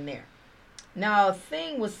instruction in there. Now a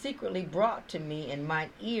thing was secretly brought to me, and mine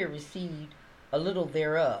ear received a little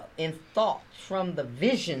thereof, in thoughts from the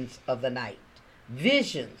visions of the night.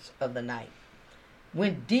 Visions of the night.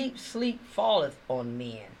 When deep sleep falleth on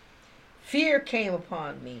men, fear came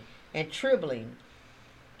upon me, and trembling,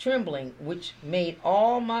 which made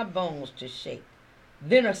all my bones to shake.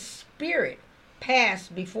 Then a spirit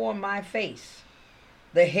passed before my face.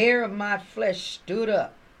 The hair of my flesh stood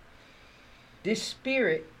up. This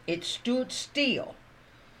spirit, it stood still,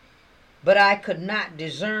 but I could not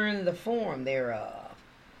discern the form thereof.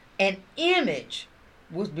 An image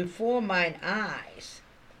was before mine eyes.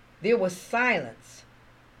 There was silence,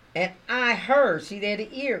 and I heard, see there the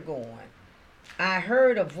ear going, I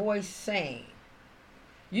heard a voice saying,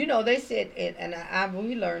 you know, they said, and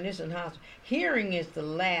we learned this in hospital, hearing is the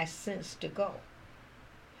last sense to go.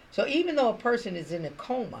 So even though a person is in a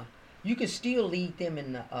coma, you can still lead them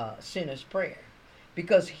in the sinner's prayer,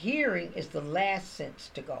 because hearing is the last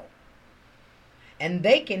sense to go. And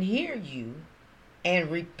they can hear you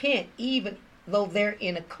and repent even though they're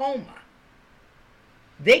in a coma.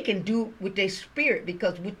 They can do it with their spirit,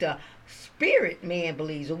 because with the spirit man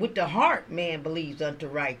believes, or with the heart man believes unto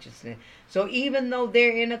righteousness. So even though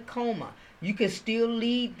they're in a coma, you can still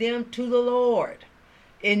lead them to the Lord,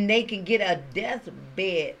 and they can get a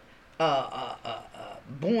deathbed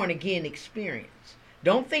born again experience.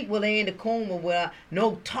 Don't think, well, they're in the coma. Well,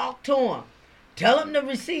 no, talk to them. Tell them to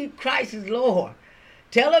receive Christ as Lord.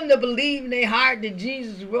 Tell them to believe in their heart that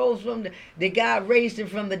Jesus rose from that God raised him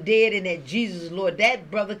from the dead, and that Jesus is Lord.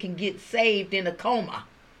 That brother can get saved in a coma.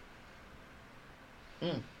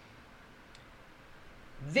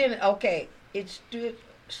 Then, okay, it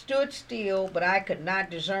stood still, but I could not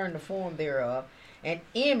discern the form thereof. An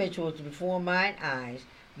image was before mine eyes.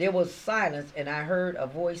 There was silence, and I heard a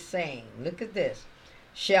voice saying, look at this.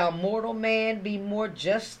 Shall mortal man be more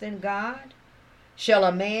just than God? Shall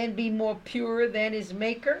a man be more pure than his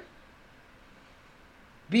maker?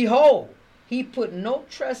 Behold, he put no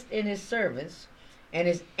trust in his servants, and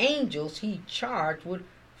his angels he charged with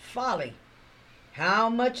folly. How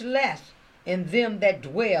much less and them that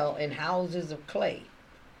dwell in houses of clay,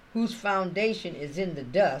 whose foundation is in the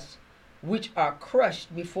dust, which are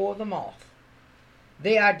crushed before the moth.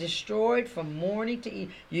 They are destroyed from morning to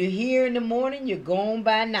evening. You're here in the morning, you're gone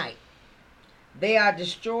by night. They are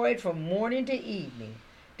destroyed from morning to evening.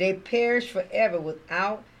 They perish forever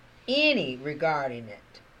without any regarding it.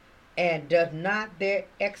 And doth not their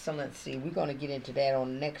excellency, we're going to get into that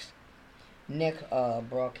on the next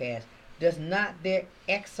broadcast, does not their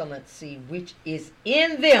excellency which is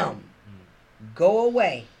in them go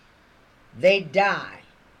away? They die,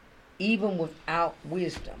 even without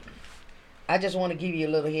wisdom. I just want to give you a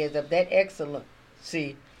little heads up. That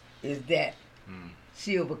excellency is that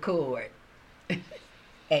silver cord.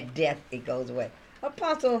 At death, it goes away.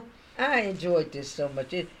 Apostle, I enjoyed this so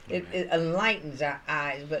much. It enlightens our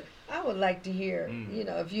eyes, but I would like to hear,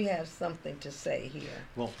 if you have something to say here.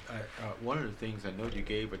 Well, one of the things I know you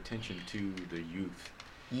gave attention to the youth.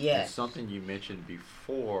 Yes. It's something you mentioned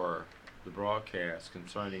before the broadcast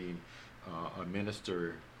concerning a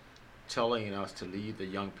minister telling us to leave the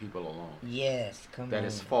young people alone. Yes, come on. That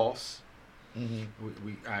is false. Mm-hmm.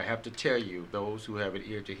 I have to tell you, those who have an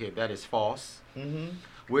ear to hear, that is false. Mm-hmm.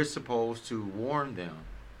 We're supposed to warn them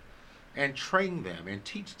and train them and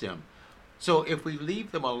teach them. So if we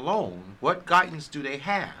leave them alone, what guidance do they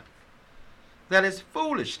have? That is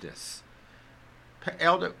foolishness.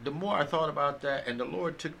 Elder, the more I thought about that, and the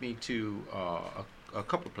Lord took me to a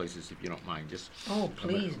couple of places, if you don't mind.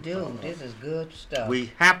 Please do. This is good stuff.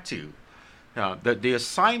 We have to. The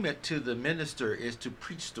assignment to the minister is to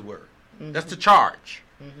preach the word. Mm-hmm. That's the charge.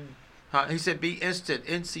 Mm-hmm. He said, be instant,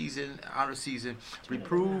 in season, out of season,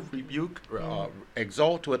 reprove, rebuke,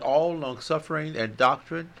 exalt with all long-suffering and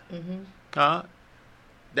doctrine. Mm-hmm.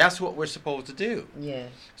 That's what we're supposed to do.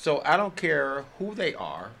 Yes. So I don't care who they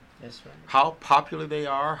are. That's right. How popular they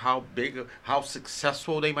are, how big, how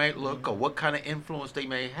successful they might look, or what kind of influence they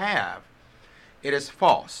may have. It is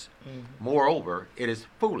false. Mm-hmm. Moreover, it is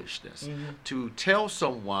foolishness to tell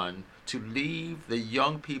someone to leave the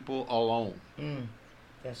young people alone.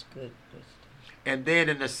 That's good. And then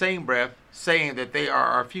in the same breath, saying that they are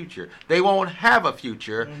our future. They won't have a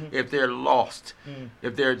future if they're lost,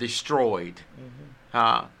 if they're destroyed.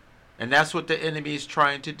 And that's what the enemy is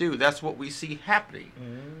trying to do. That's what we see happening.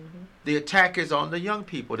 The attack is on the young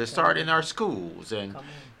people. They start in our schools. And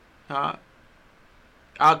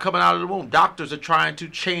coming out of the womb. Doctors are trying to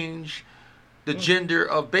change the gender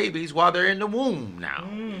of babies while they're in the womb now.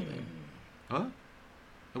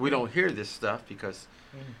 We don't hear this stuff because,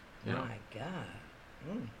 my God.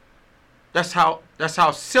 That's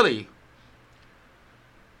how silly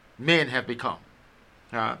men have become.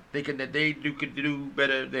 Thinking that they could do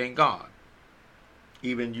better than God.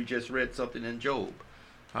 Even you just read something in Job.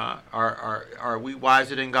 Are we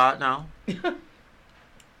wiser than God now?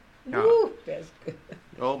 Woo, that's good.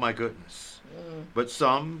 Oh my goodness. But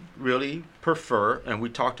some really prefer, and we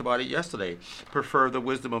talked about it yesterday, prefer the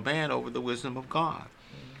wisdom of man over the wisdom of God.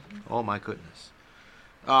 Oh my goodness.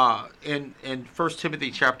 In 1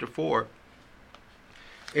 Timothy chapter 4,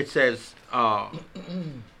 it says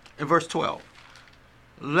in verse 12,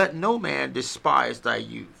 let no man despise thy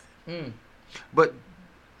youth. But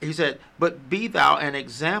he said, but be thou an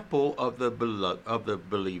example of the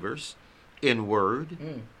believers in word,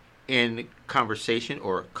 in conversation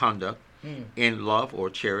or conduct, in love or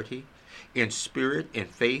charity, in spirit, in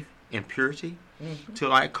faith, in purity,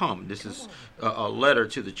 till I come. This is a letter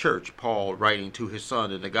to the church, Paul writing to his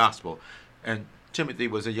son in the gospel. And Timothy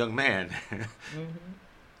was a young man.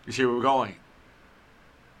 You see where we're going?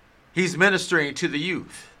 He's ministering to the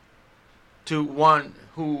youth, to one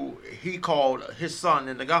who he called his son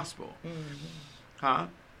in the gospel.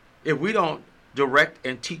 If we don't direct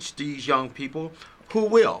and teach these young people, who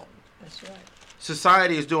will? That's right.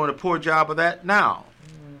 Society is doing a poor job of that now.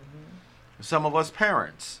 Some of us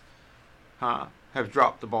parents have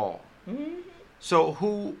dropped the ball. So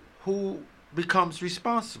who becomes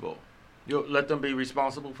responsible? You'll let them be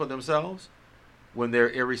responsible for themselves when they're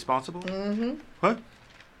irresponsible? What?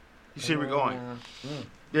 You see where we're going?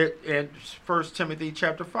 In 1 Timothy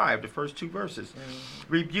chapter 5, the first two verses.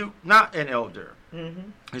 Rebuke not an elder.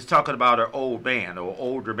 He's talking about an old man or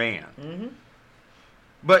older man.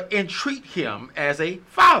 But entreat him as a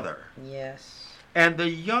father. Yes. And the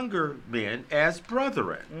younger men as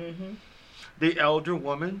brethren. The elder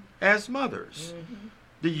woman as mothers.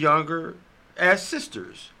 The younger as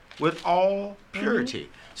sisters, with all purity.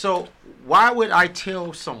 So why would I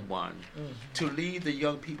tell someone to leave the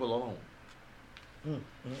young people alone?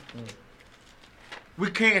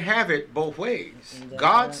 We can't have it both ways.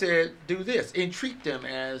 God said, do this. Entreat them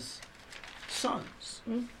as sons.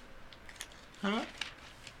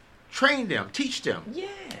 train them, teach them.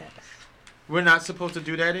 Yes. We're not supposed to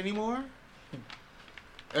do that anymore?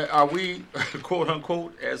 Are we, quote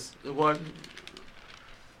unquote, as one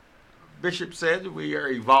bishop said, we are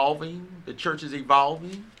evolving, the church is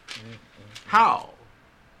evolving? How?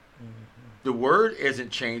 The word isn't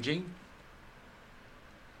changing.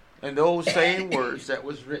 And those same words that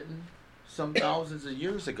was written some thousands of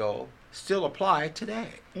years ago still apply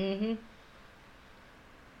today.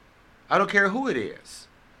 I don't care who it is.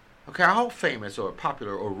 I don't care how famous or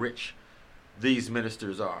popular or rich these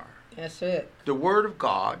ministers are. That's it. The word of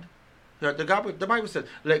God, the Bible says,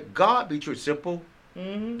 let God be true. Simple.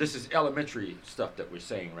 This is elementary stuff that we're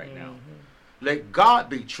saying right now. Let God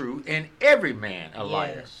be true and every man a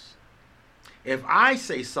liar. Yes. If I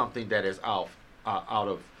say something that is out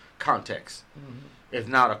of context, it's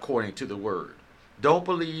not according to the word. Don't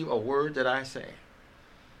believe a word that I say.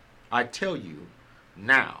 I tell you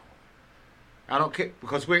now. I don't care,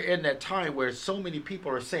 because we're in that time where so many people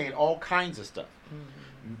are saying all kinds of stuff.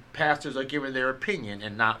 Pastors are giving their opinion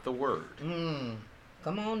and not the word.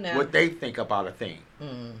 Come on now. What they think about a thing.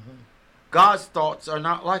 God's thoughts are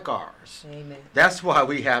not like ours. Amen. That's why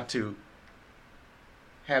we have to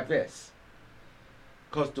have this.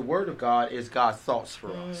 Because the word of God is God's thoughts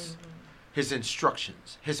for us. His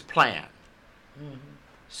instructions. His plan.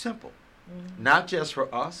 Simple. Not just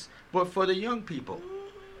for us, but for the young people.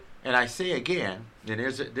 And I say again, and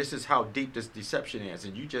this is how deep this deception is,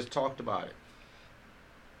 and you just talked about it.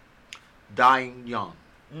 Dying young.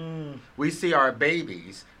 We see our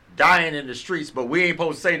babies dying in the streets, but we ain't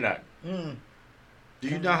supposed to say nothing. Do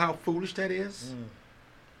you know how foolish that is?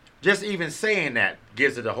 Just even saying that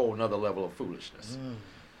gives it a whole nother level of foolishness.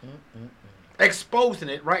 Exposing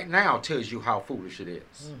it right now tells you how foolish it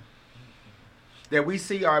is. That we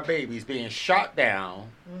see our babies being shot down.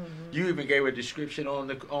 You even gave a description on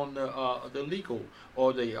the legal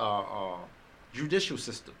or the judicial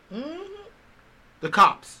system. The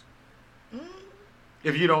cops.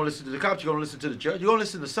 If you don't listen to the cops, you're going to listen to the judge. You're going to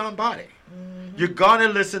listen to somebody. You're going to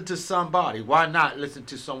listen to somebody. Why not listen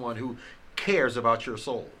to someone who cares about your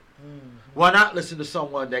soul? Why not listen to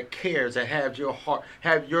someone that cares and have your heart,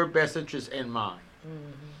 have your best interest in mind?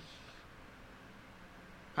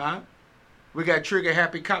 Huh? We got trigger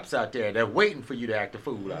happy cops out there. They're waiting for you to act a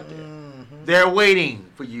fool out there. They're waiting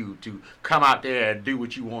for you to come out there and do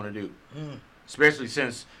what you want to do. Especially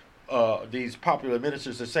since these popular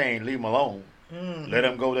ministers are saying, leave them alone. Let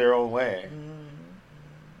them go their own way.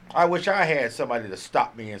 I wish I had somebody to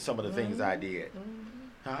stop me in some of the things I did.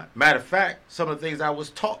 Matter of fact, some of the things I was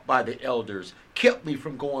taught by the elders kept me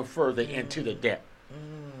from going further into the depth.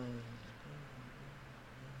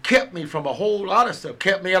 Kept me from a whole lot of stuff.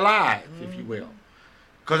 Kept me alive, if you will.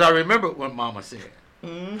 Because I remember what Mama said.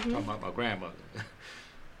 Talking about my grandmother.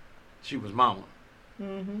 She was Mama.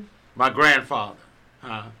 My grandfather.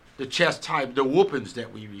 The chastisement, the whoopings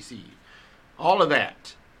that we received. All of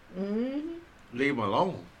that. Leave them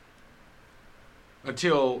alone.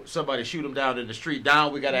 Until somebody shoot them down in the street. Now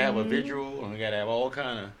we got to have a vigil, and we got to have all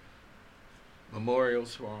kind of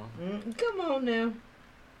memorials for them. Come on now.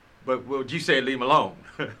 But would you say leave them alone?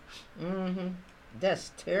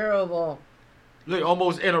 That's terrible. Look,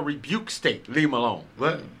 almost in a rebuke state. Leave them alone.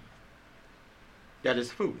 What? That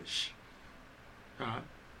is foolish.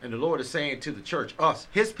 And the Lord is saying to the church, us,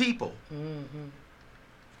 His people,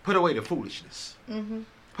 put away the foolishness.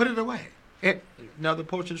 Put it away. And another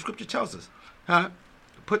portion of Scripture tells us,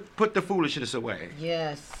 put the foolishness away.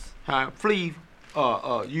 Yes. Flee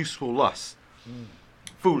useful lust,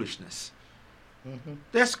 foolishness.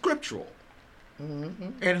 That's scriptural.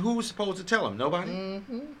 And who's supposed to tell them? Nobody.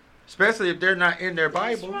 Especially if they're not in their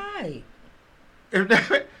Bible. That's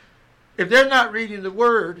right. If they're not reading the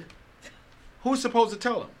Word, who's supposed to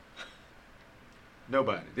tell them?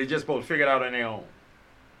 Nobody. They're just supposed to figure it out on their own.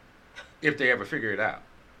 If they ever figure it out.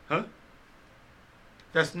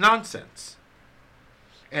 That's nonsense.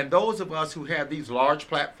 And those of us who have these large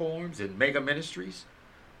platforms and mega ministries,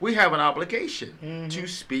 we have an obligation to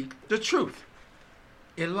speak the truth.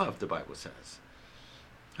 In love, the Bible says.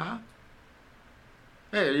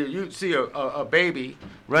 Hey, you see a baby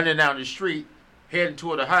running down the street, heading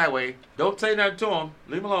toward the highway. Don't say nothing to him.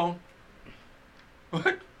 Leave him alone.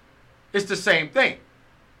 What? It's the same thing.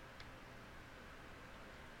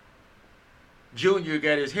 Junior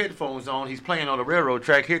got his headphones on. He's playing on the railroad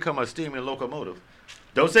track. Here come a steaming locomotive.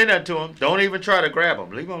 Don't say nothing to him. Don't even try to grab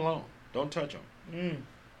him. Leave him alone. Don't touch him.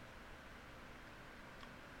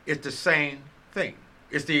 It's the same thing.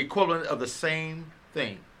 It's the equivalent of the same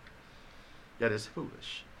thing. That is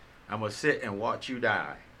foolish. I'm going to sit and watch you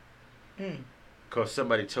die. Because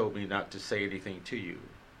somebody told me not to say anything to you.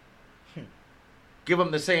 Give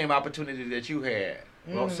them the same opportunity that you had.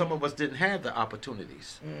 Well, some of us didn't have the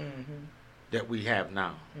opportunities that we have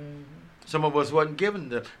now. Some of us wasn't given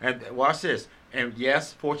the, and watch this, and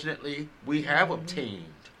yes, fortunately, we have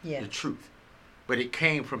obtained the truth, but it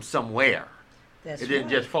came from somewhere. That's it didn't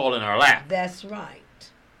just fall in our lap. That's right.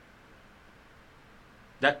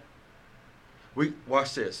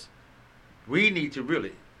 Watch this. We need to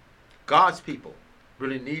really, God's people,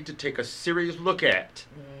 really need to take a serious look at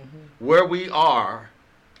where we are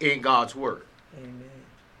in God's Word. Amen.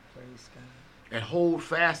 Praise God. And hold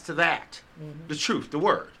fast to that. The truth, the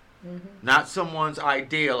Word. Not someone's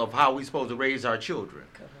ideal of how we're supposed to raise our children.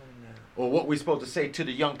 Come on now. Or what we're supposed to say to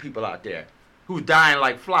the young people out there who's dying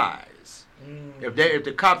like flies. If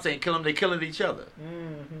the cops ain't killing them, they're killing each other.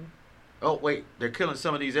 Oh, wait, they're killing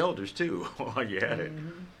some of these elders too. Oh, yeah.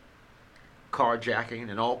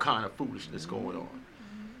 Carjacking and all kind of foolishness going on.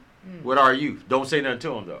 What are you? Don't say nothing to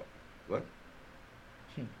them, though. What?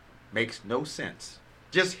 Makes no sense.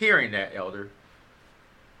 Just hearing that, elder,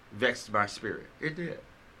 vexed my spirit. It did.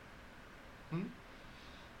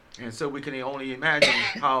 And so we can only imagine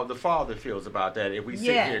how the Father feels about that if we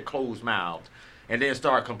sit here closed-mouthed and then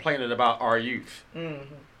start complaining about our youth.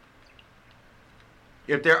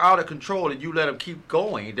 If they're out of control and you let them keep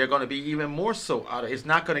going, they're going to be even more so out of. It's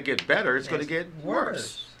not going to get better. It's going to get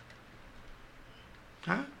worse.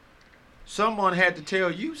 Huh? Someone had to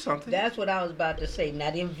tell you something. That's what I was about to say. Now,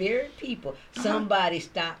 them very people, somebody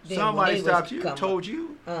stopped them. Somebody stopped you, told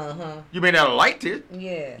you. You may not have liked it.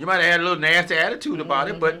 Yeah. You might have had a little nasty attitude about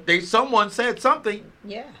it, but someone said something.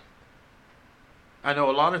 Yeah. I know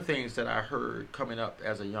a lot of things that I heard coming up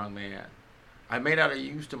as a young man. I may not have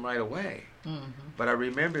used them right away, but I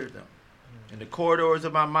remembered them. In the corridors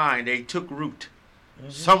of my mind, they took root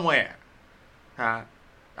somewhere. I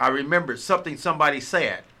remembered something somebody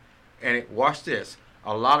said, and watch this.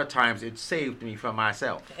 A lot of times it saved me from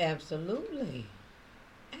myself. Absolutely.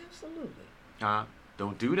 Absolutely.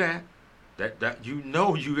 Don't do that. That you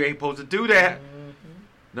know you ain't supposed to do that.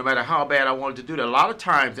 No matter how bad I wanted to do that. A lot of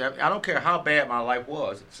times, I don't care how bad my life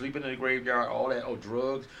was, sleeping in the graveyard, all that,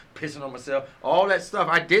 drugs, pissing on myself, all that stuff,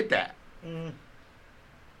 I did that.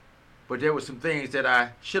 But there were some things that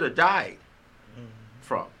I should have died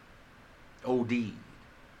from. OD,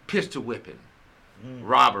 pistol whipping,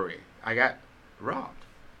 robbery. I got robbed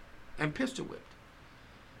and pistol whipped.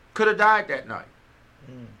 Could have died that night.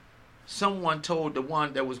 Someone told the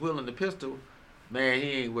one that was willing the pistol, man,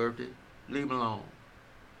 he ain't worth it. Leave him alone.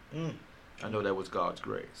 I know that was God's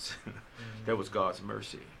grace. That was God's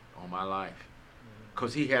mercy on my life.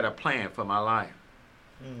 Because he had a plan for my life.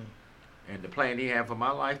 And the plan he had for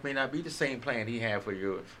my life may not be the same plan he had for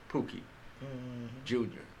your Pookie,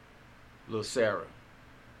 Junior, little Sarah.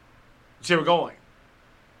 See, we're going.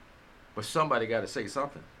 But somebody got to say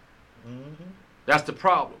something. That's the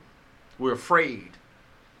problem. We're afraid.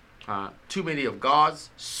 Too many of God's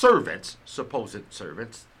servants, supposed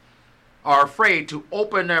servants, are afraid to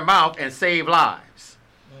open their mouth and save lives.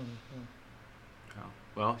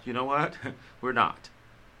 Well, you know what? We're not.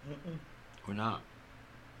 We're not.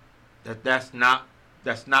 That's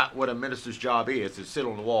not what a minister's job is, to sit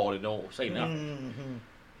on the wall and don't say nothing.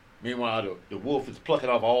 Meanwhile, the wolf is plucking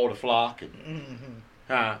off all the flock, and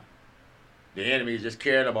the enemy is just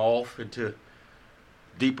carrying them off into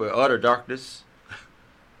deeper, utter darkness.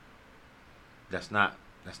 That's not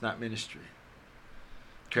ministry.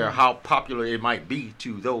 Care how popular it might be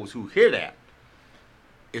to those who hear that,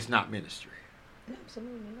 it's not ministry.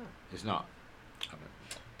 Absolutely not. It's not.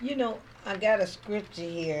 You know, I got a scripture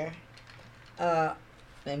here, and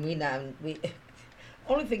we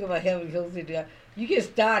only thing about heaven goes into you get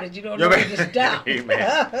started, you don't know when to stop.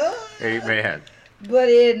 Amen. Amen. But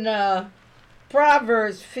in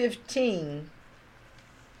Proverbs 15,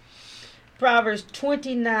 Proverbs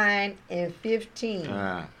 29 and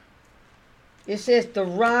 15. It says the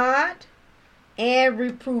rod and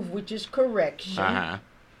reproof, which is correction,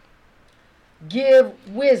 give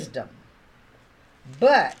wisdom,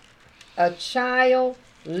 but a child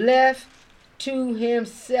left to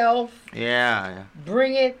himself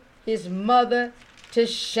bringeth his mother to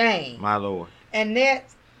shame. My Lord. And that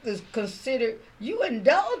is considered you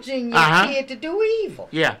indulging your kid to do evil.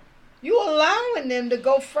 Yeah. You allowing them to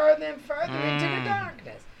go further and further into the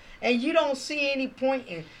darkness. And you don't see any point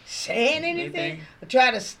in saying anything or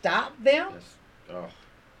try to stop them.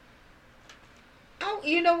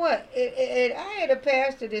 You know what? I had a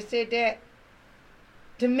pastor that said that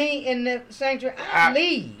to me in the sanctuary. I'd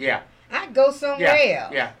leave. Yeah. I'd go somewhere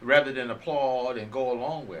else. Yeah, rather than applaud and go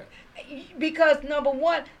along with. Because number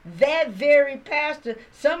one, that very pastor,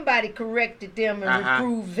 somebody corrected them and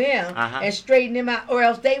reproved them and straightened them out, or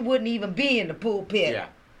else they wouldn't even be in the pulpit. Yeah.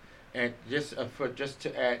 And just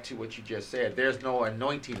to add to what you just said, there's no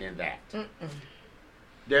anointing in that.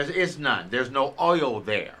 There is none. There's no oil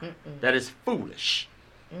there. That is foolish.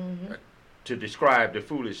 To describe the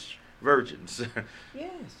foolish virgins.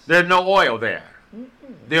 Yes. There's no oil there.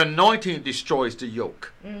 The anointing destroys the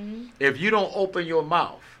yoke. If you don't open your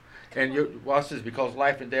mouth, and watch this, because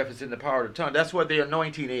life and death is in the power of the tongue. That's what the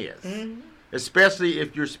anointing is. Especially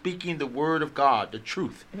if you're speaking the word of God, the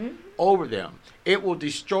truth, over them. It will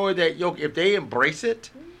destroy that yoke if they embrace it.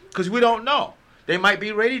 Because we don't know. They might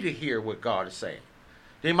be ready to hear what God is saying.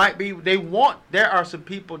 There are some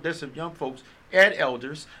people, there's some young folks and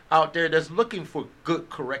elders out there that's looking for good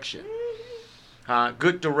correction.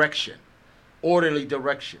 Good direction. Orderly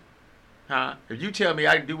direction. If you tell me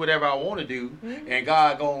I can do whatever I want to do, and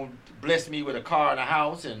God gonna bless me with a car and a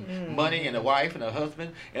house and money and a wife and a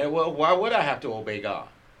husband, and well, why would I have to obey God?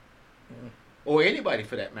 Or anybody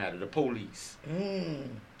for that matter, the police.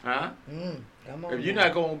 Come on, if you're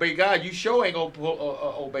not gonna obey God, you sure ain't gonna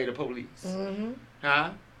obey the police.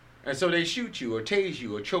 And so they shoot you or tase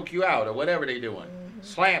you or choke you out or whatever they doing,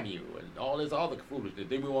 slam you and all this other foolishness.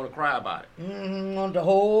 Then we want to cry about it. On the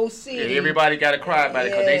whole city. Everybody got to cry about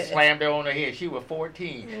it because they slammed her on her head. She was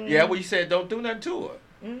 14. Yeah, well, you said don't do nothing to her.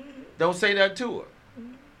 Don't say nothing to her.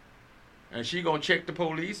 And she gonna check the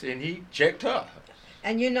police, and he checked her.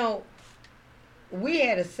 And you know, we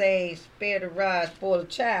had a saying, spare the rod, spoil the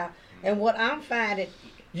child. And what I'm finding,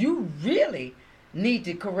 you really need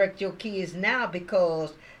to correct your kids now,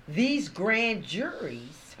 because these grand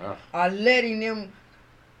juries are letting them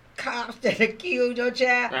cops that have killed your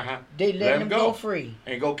child, they let them go free.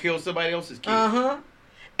 And go kill somebody else's kid.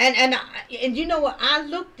 And you know what? I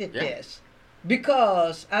looked at this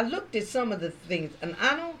because I looked at some of the things, and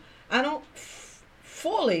I don't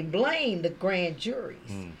fully blame the grand juries.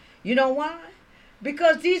 You know why?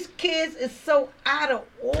 Because these kids is so out of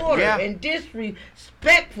order and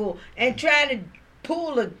disrespectful and trying to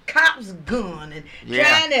pull a cop's gun and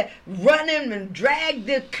trying to run him and drag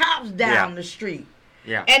the cops down the street.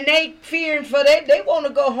 And they fearing for that. They want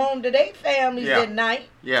to go home to their families at night.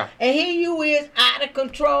 And here you is out of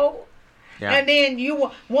control. And then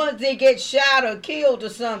once they get shot or killed or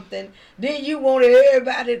something, then you want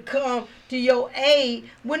everybody to come to your aid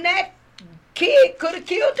when that kid could have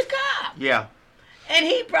killed the cop. And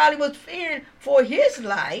he probably was fearing for his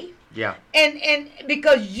life. And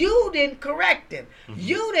because you didn't correct him.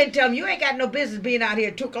 You didn't tell him you ain't got no business being out here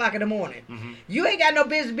at 2 o'clock in the morning. You ain't got no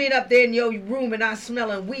business being up there in your room and not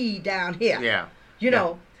smelling weed down here. You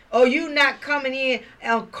know. Or you not coming in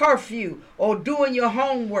on curfew or doing your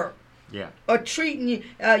homework. Or treating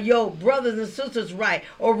your brothers and sisters right.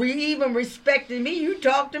 Or even respecting me. You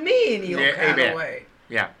talk to me in your kind of way.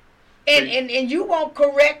 And you won't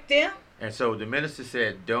correct them. And so the minister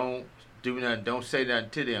said, don't do nothing, don't say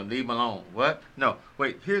nothing to them, leave them alone. What? No,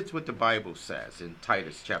 wait, here's what the Bible says in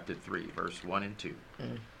Titus chapter 3, verse 1 and 2.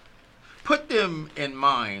 Put them in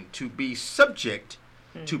mind to be subject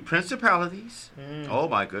to principalities, oh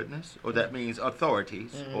my goodness, or that means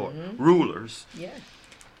authorities or rulers,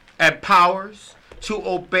 and powers, to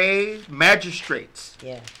obey magistrates,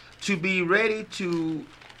 to be ready to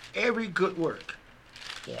every good work,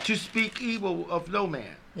 to speak evil of no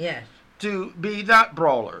man. To be not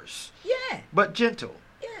brawlers, but gentle,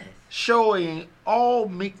 showing all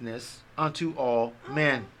meekness unto all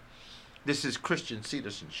men. This is Christian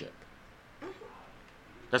citizenship.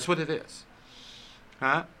 That's what it is.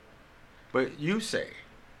 But you say,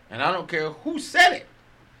 and I don't care who said it,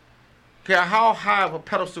 care how high of a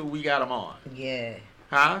pedestal we got them on.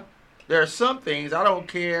 There are some things, I don't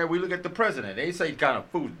care. We look at the president. They say kind of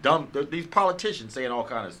food, dumb. These politicians saying all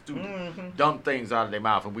kind of stupid, dumb things out of their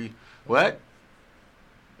mouth. And we, what?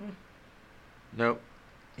 Nope.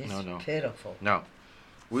 It's pitiful. No.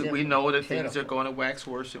 We know that things are going to wax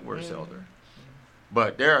worse and worse, Elder.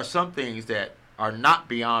 But there are some things that are not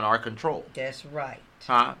beyond our control. That's right.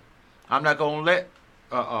 I'm not going to let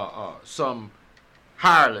some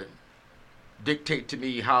hireling dictate to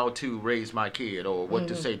me how to raise my kid or what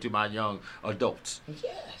to say to my young adults.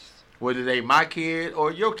 Whether they my kid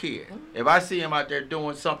or your kid. If I see them out there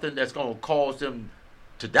doing something that's going to cause them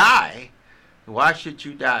to die, why should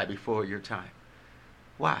you die before your time?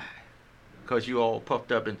 Why? Because you all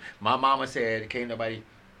puffed up and my mama said, can't nobody,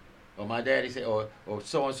 or my daddy said, or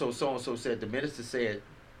so-and-so said, the minister said,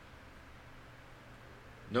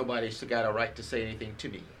 nobody's got a right to say anything to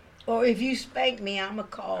me. Or if you spank me, I'm going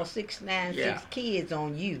to call 696 kids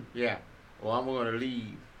on you. Or I'm going to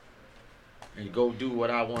leave and go do what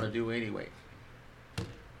I want to do anyway.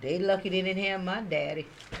 They lucky they didn't have my daddy.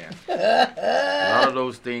 Yeah. A lot of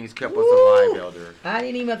those things kept us alive, Elder. I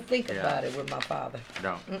didn't even think about it with my father.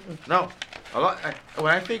 No. No.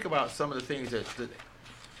 When I think about some of the things that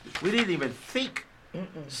we didn't even think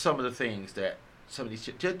some of the things that some of these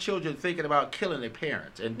children thinking about killing their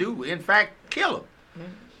parents and do, in fact, kill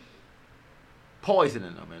them.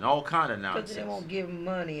 Poisoning them and all kind of nonsense. Because they won't give them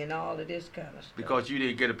money and all of this kind of stuff. Because you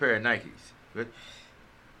didn't get a pair of Nikes. Right?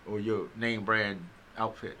 Or your name brand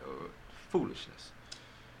outfit or foolishness.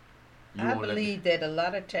 I believe that a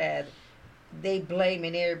lot of times they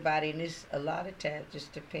blaming everybody, and it's a lot of times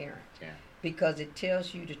just the parent. Yeah. Because it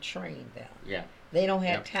tells you to train them. Yeah. They don't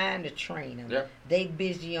have time to train them. Yeah. They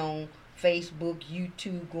busy on Facebook,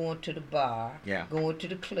 YouTube, going to the bar, yeah. going to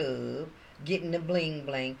the club, getting the bling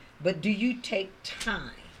bling. But do you take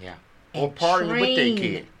time? Yeah. And or partying with their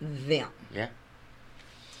kid. Them. Yeah.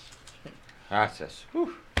 That's just,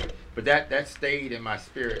 whew. But that stayed in my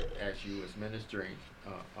spirit as you was ministering,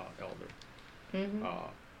 Elder.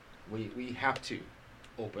 We have to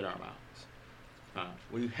open our mouths.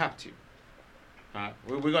 We have to.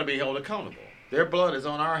 We're going to be held accountable. Their blood is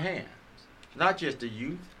on our hands. Not just the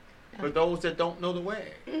youth, but those that don't know the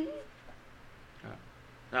way.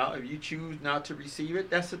 Now, if you choose not to receive it,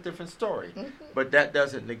 that's a different story. But that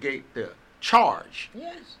doesn't negate the charge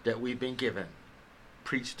that we've been given.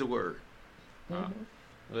 Preach the word.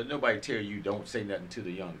 Let nobody tell you don't say nothing to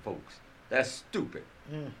the young folks. That's stupid.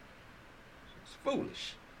 It's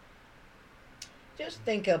foolish. Just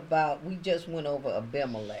think about, we just went over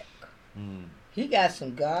Abimelech. He got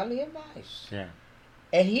some godly advice. Yeah.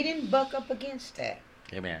 And he didn't buck up against that.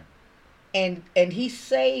 Amen. And he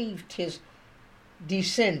saved his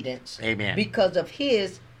descendants. Amen. Because of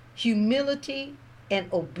his humility and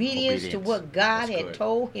obedience to what God had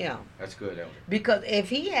told him. That's good, Elder. Because if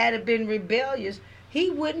he had been rebellious, he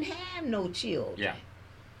wouldn't have no children. Yeah.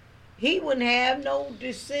 He wouldn't have no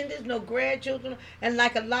descendants, no grandchildren. And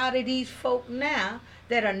like a lot of these folk now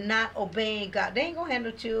that are not obeying God, they ain't going to have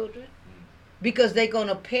no children. Because they're going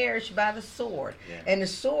to perish by the sword. Yeah. And the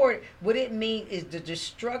sword, what it means is the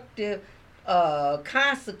destructive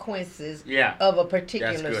consequences of a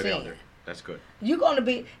particular That's good, sin. Elder. That's good. You're going to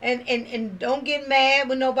be, and don't get mad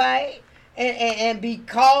with nobody and be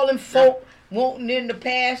calling folk wanting them to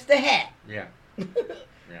pass the hat. Yeah.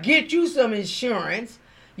 Get you some insurance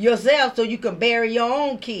yourself so you can bury your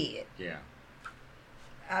own kid. Yeah.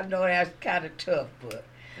 I know that's kind of tough,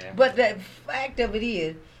 but the fact of it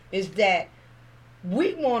is that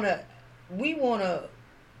we wanna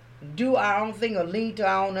do our own thing or lean to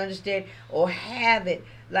our own understanding or have it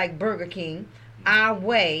like Burger King our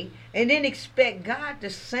way and then expect God to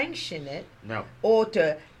sanction it or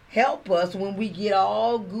to help us when we get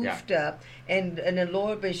all goofed up and the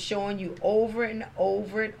Lord been showing you over and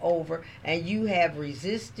over and over and you have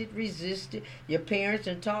resisted your parents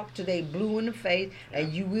and talked till they blue in the face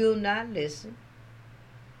and you will not listen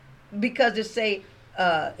because it say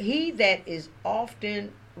he that is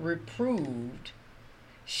often reproved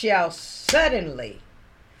shall suddenly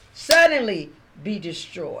be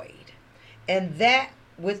destroyed, and that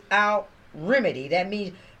without remedy. That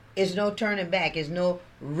means it's no turning back. It's no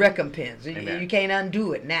recompense. You can't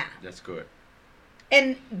undo it now. That's good.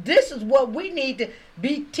 And this is what we need to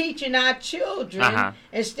be teaching our children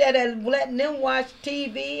instead of letting them watch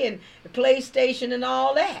TV and PlayStation and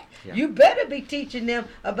all that. Yeah. You better be teaching them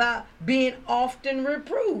about being often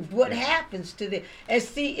reproved, what happens to them. And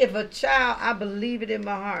see, if a child, I believe it in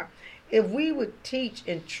my heart, if we would teach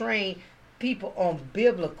and train people on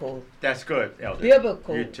biblical. That's good, Elder.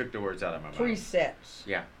 Biblical. You took the words out of my mouth. Precepts.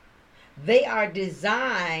 Yeah. They are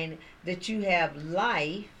designed that you have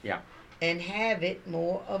life. Yeah. And have it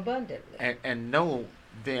more abundantly. And know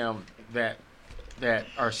them that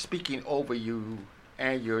are speaking over you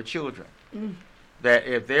and your children. That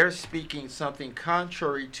if they're speaking something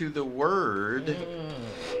contrary to the word,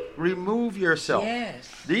 remove yourself. Yes.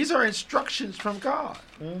 These are instructions from God.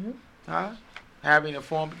 Having a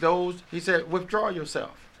form those, he said, withdraw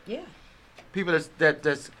yourself. Yeah. People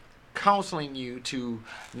that's counseling you to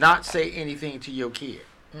not say anything to your kid.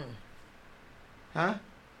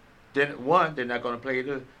 Then they're not going to pay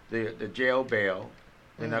the jail bail.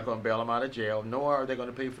 They're not going to bail them out of jail, nor are they going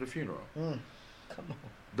to pay for the funeral. Come on.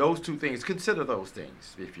 Those two things, consider those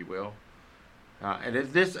things, if you will. And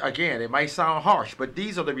this, again, it might sound harsh, but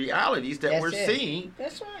these are the realities that we're seeing.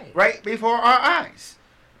 That's right before our eyes.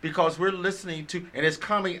 Because we're listening to, and it's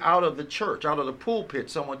coming out of the church, out of the pulpit,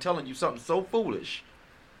 someone telling you something so foolish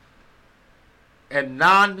and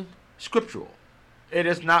non-scriptural. It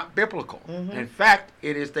is not biblical. In fact,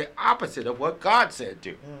 it is the opposite of what God said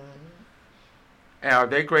do. And are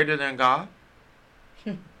they greater than God?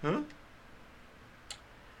 Huh?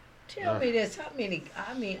 Tell me this. How many?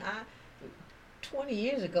 20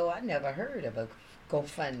 years ago, I never heard of a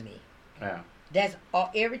GoFundMe. Yeah. That's all.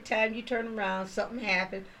 Every time you turn around, something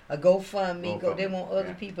happens. A GoFundMe. They want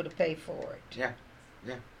other people to pay for it. Yeah.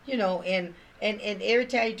 Yeah. You know, and every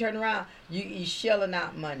time you turn around, you shelling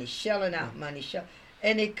out money,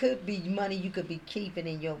 and it could be money you could be keeping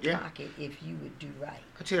in your pocket if you would do right.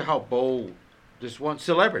 I tell you how bold this one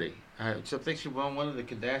celebrity. I think she won one of the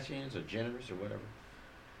Kardashians or Jenners or whatever.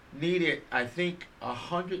 Needed, I think,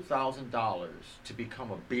 $100,000 to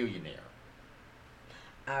become a billionaire.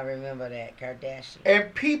 I remember that Kardashian.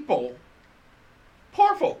 And people,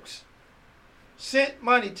 poor folks, sent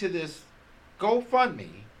money to this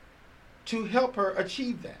GoFundMe to help her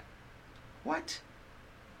achieve that. What?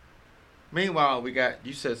 Meanwhile,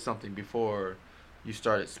 you said something before you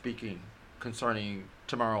started speaking concerning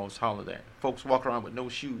tomorrow's holiday. Folks walk around with no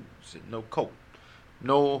shoes and no coat,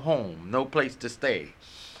 no home, no place to stay.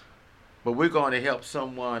 But we're going to help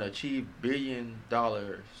someone achieve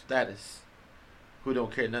billion-dollar status who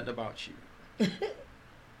don't care nothing about you.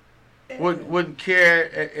 Wouldn't care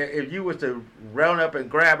if you was to run up and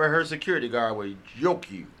grab her security guard would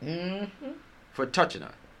yoke you for touching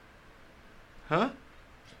her. Huh?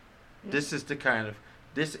 This is the kind of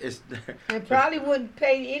and probably wouldn't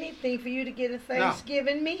pay anything for you to get a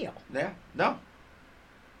Thanksgiving meal. Yeah, no.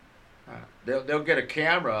 They'll get a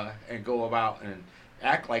camera and go about and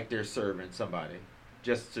act like they're serving somebody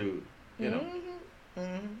just to, you know.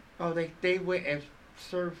 Mm-hmm. Oh, they went and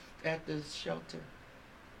served at the shelter.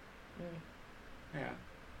 Yeah.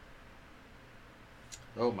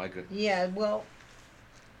 Oh my goodness. Yeah, well,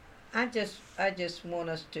 I just want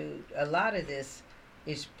us to. A lot of this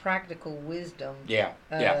is practical wisdom. Yeah.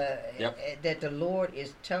 That the Lord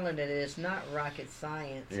is telling that it's not rocket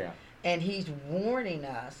science. Yeah. And He's warning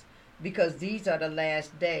us because these are the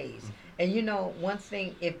last days. Mm-hmm. And you know, one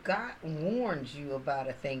thing, if God warns you about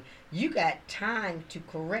a thing, you got time to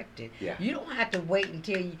correct it. Yeah. You don't have to wait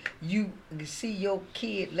until you see your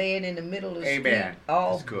kid laying in the middle of the Amen. street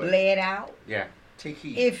all bled out. Yeah. Take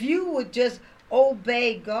heed. If you would just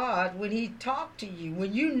obey God when He talked to you,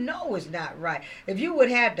 when you know it's not right, if you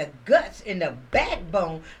would have the guts and the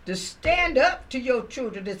backbone to stand up to your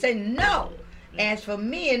children and say, no, as for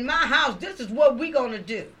me and my house, this is what we're going to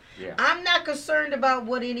do. Yeah. I'm not concerned about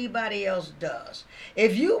what anybody else does.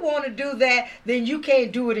 If you want to do that, then you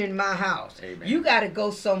can't do it in my house. Amen. You got to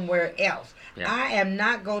go somewhere else. Yeah. I am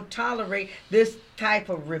not going to tolerate this type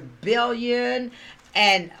of rebellion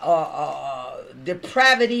and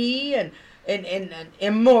depravity and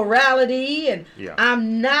immorality, and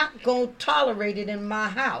I'm not going to tolerate it in my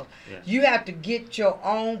house. Yes. You have to get your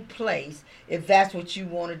own place if that's what you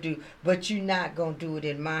want to do, but you're not going to do it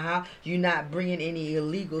in my house. You're not bringing any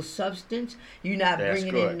illegal substance. You're not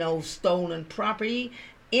bringing in no stolen property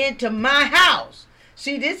into my house.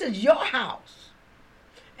 See, this is your house,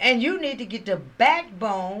 and you need to get the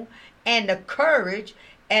backbone and the courage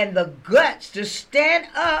and the guts to stand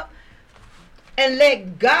up and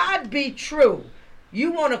let God be true.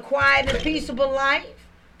 You want a quiet and peaceable life?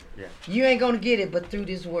 Yeah. You ain't going to get it but through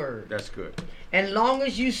this word. That's good. And long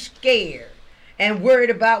as you scared and worried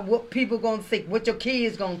about what people going to think, what your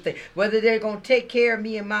kids going to think, whether they're going to take care of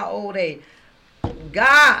me in my old age,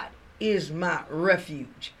 God is my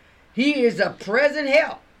refuge. He is a present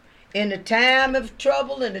help in the time of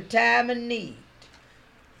trouble and the time of need.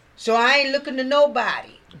 So I ain't looking to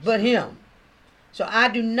nobody but Him. So I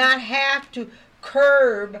do not have to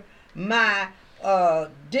curb my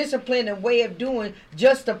discipline and way of doing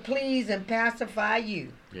just to please and pacify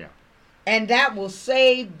you. Yeah. And that will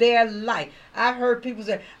save their life. I've heard people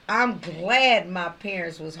say, I'm glad my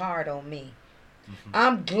parents was hard on me. Mm-hmm.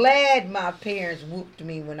 I'm glad my parents whooped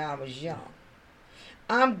me when I was young.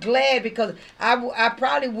 I'm glad because I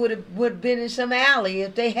probably would have been in some alley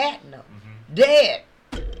if they hadn't. Mm-hmm. Dead.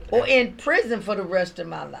 Or in prison for the rest of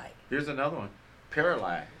my life. Here's another one.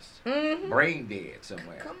 Paralyzed. Mm-hmm. Brain dead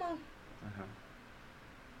somewhere. Come on. Uh-huh.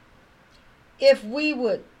 If we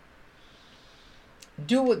would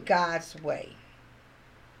do it God's way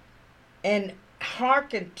and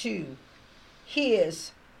hearken to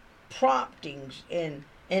His promptings and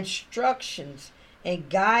instructions and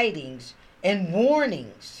guidings and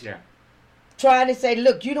warnings. Yeah. Try to say,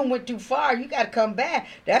 look, you done went too far. You got to come back.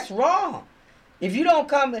 That's wrong. If you don't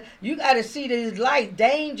come, you got to see this light.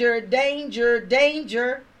 Danger, danger,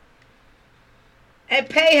 danger. And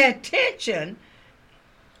pay attention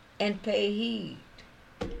and pay heed.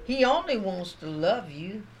 He only wants to love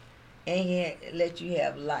you and let you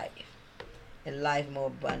have life and life more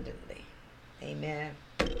abundantly. Amen.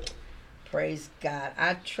 Praise God.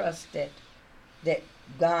 I trust that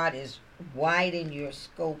God is widening your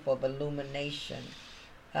scope of illumination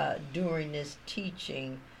during this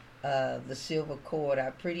teaching, the silver cord.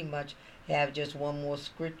 I pretty much have just one more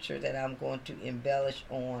scripture that I'm going to embellish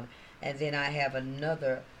on, and then I have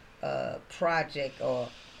another project or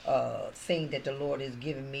thing that the Lord has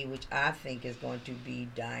given me, which I think is going to be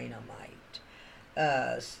dynamite,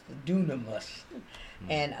 dunamis,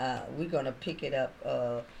 and we're going to pick it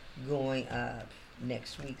up going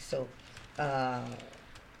next week. So,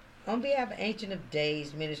 on behalf of Ancient of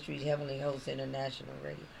Days Ministries, Heavenly Host International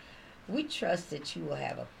Radio, we trust that you will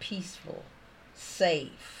have a peaceful,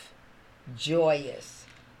 safe, joyous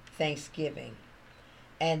Thanksgiving,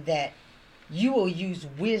 and that you will use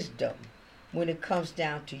wisdom when it comes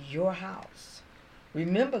down to your house.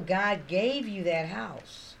 Remember, God gave you that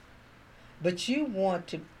house, but you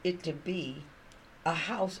want it to be a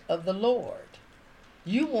house of the Lord.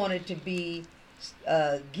 You want it to be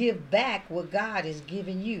give back what God has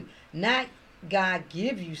given you. Not God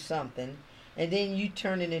give you something and then you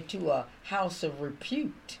turn it into a house of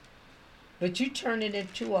repute. But you turn it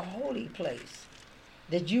into a holy place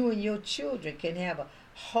that you and your children can have a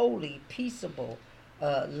holy, peaceable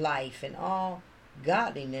life in all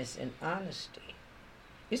godliness and honesty.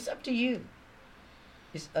 It's up to you.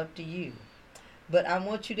 It's up to you. But I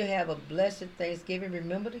want you to have a blessed Thanksgiving.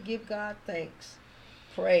 Remember to give God thanks,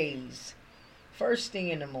 praise, first thing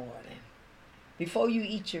in the morning, before you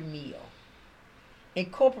eat your meal.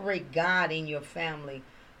 Incorporate God in your family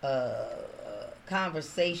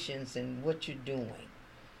conversations and what you're doing.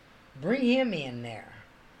 Bring Him in there,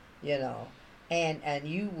 and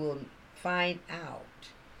you will find out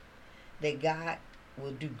that God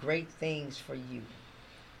will do great things for you.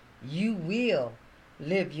 You will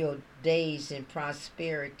live your days in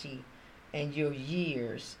prosperity and your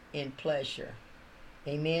years in pleasure.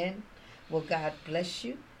 Amen. Well, God bless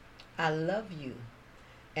you. I love you.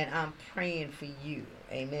 And I'm praying for you.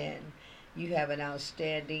 Amen. You have an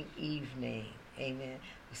outstanding evening. Amen.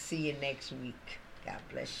 See you next week. God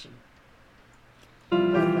bless you.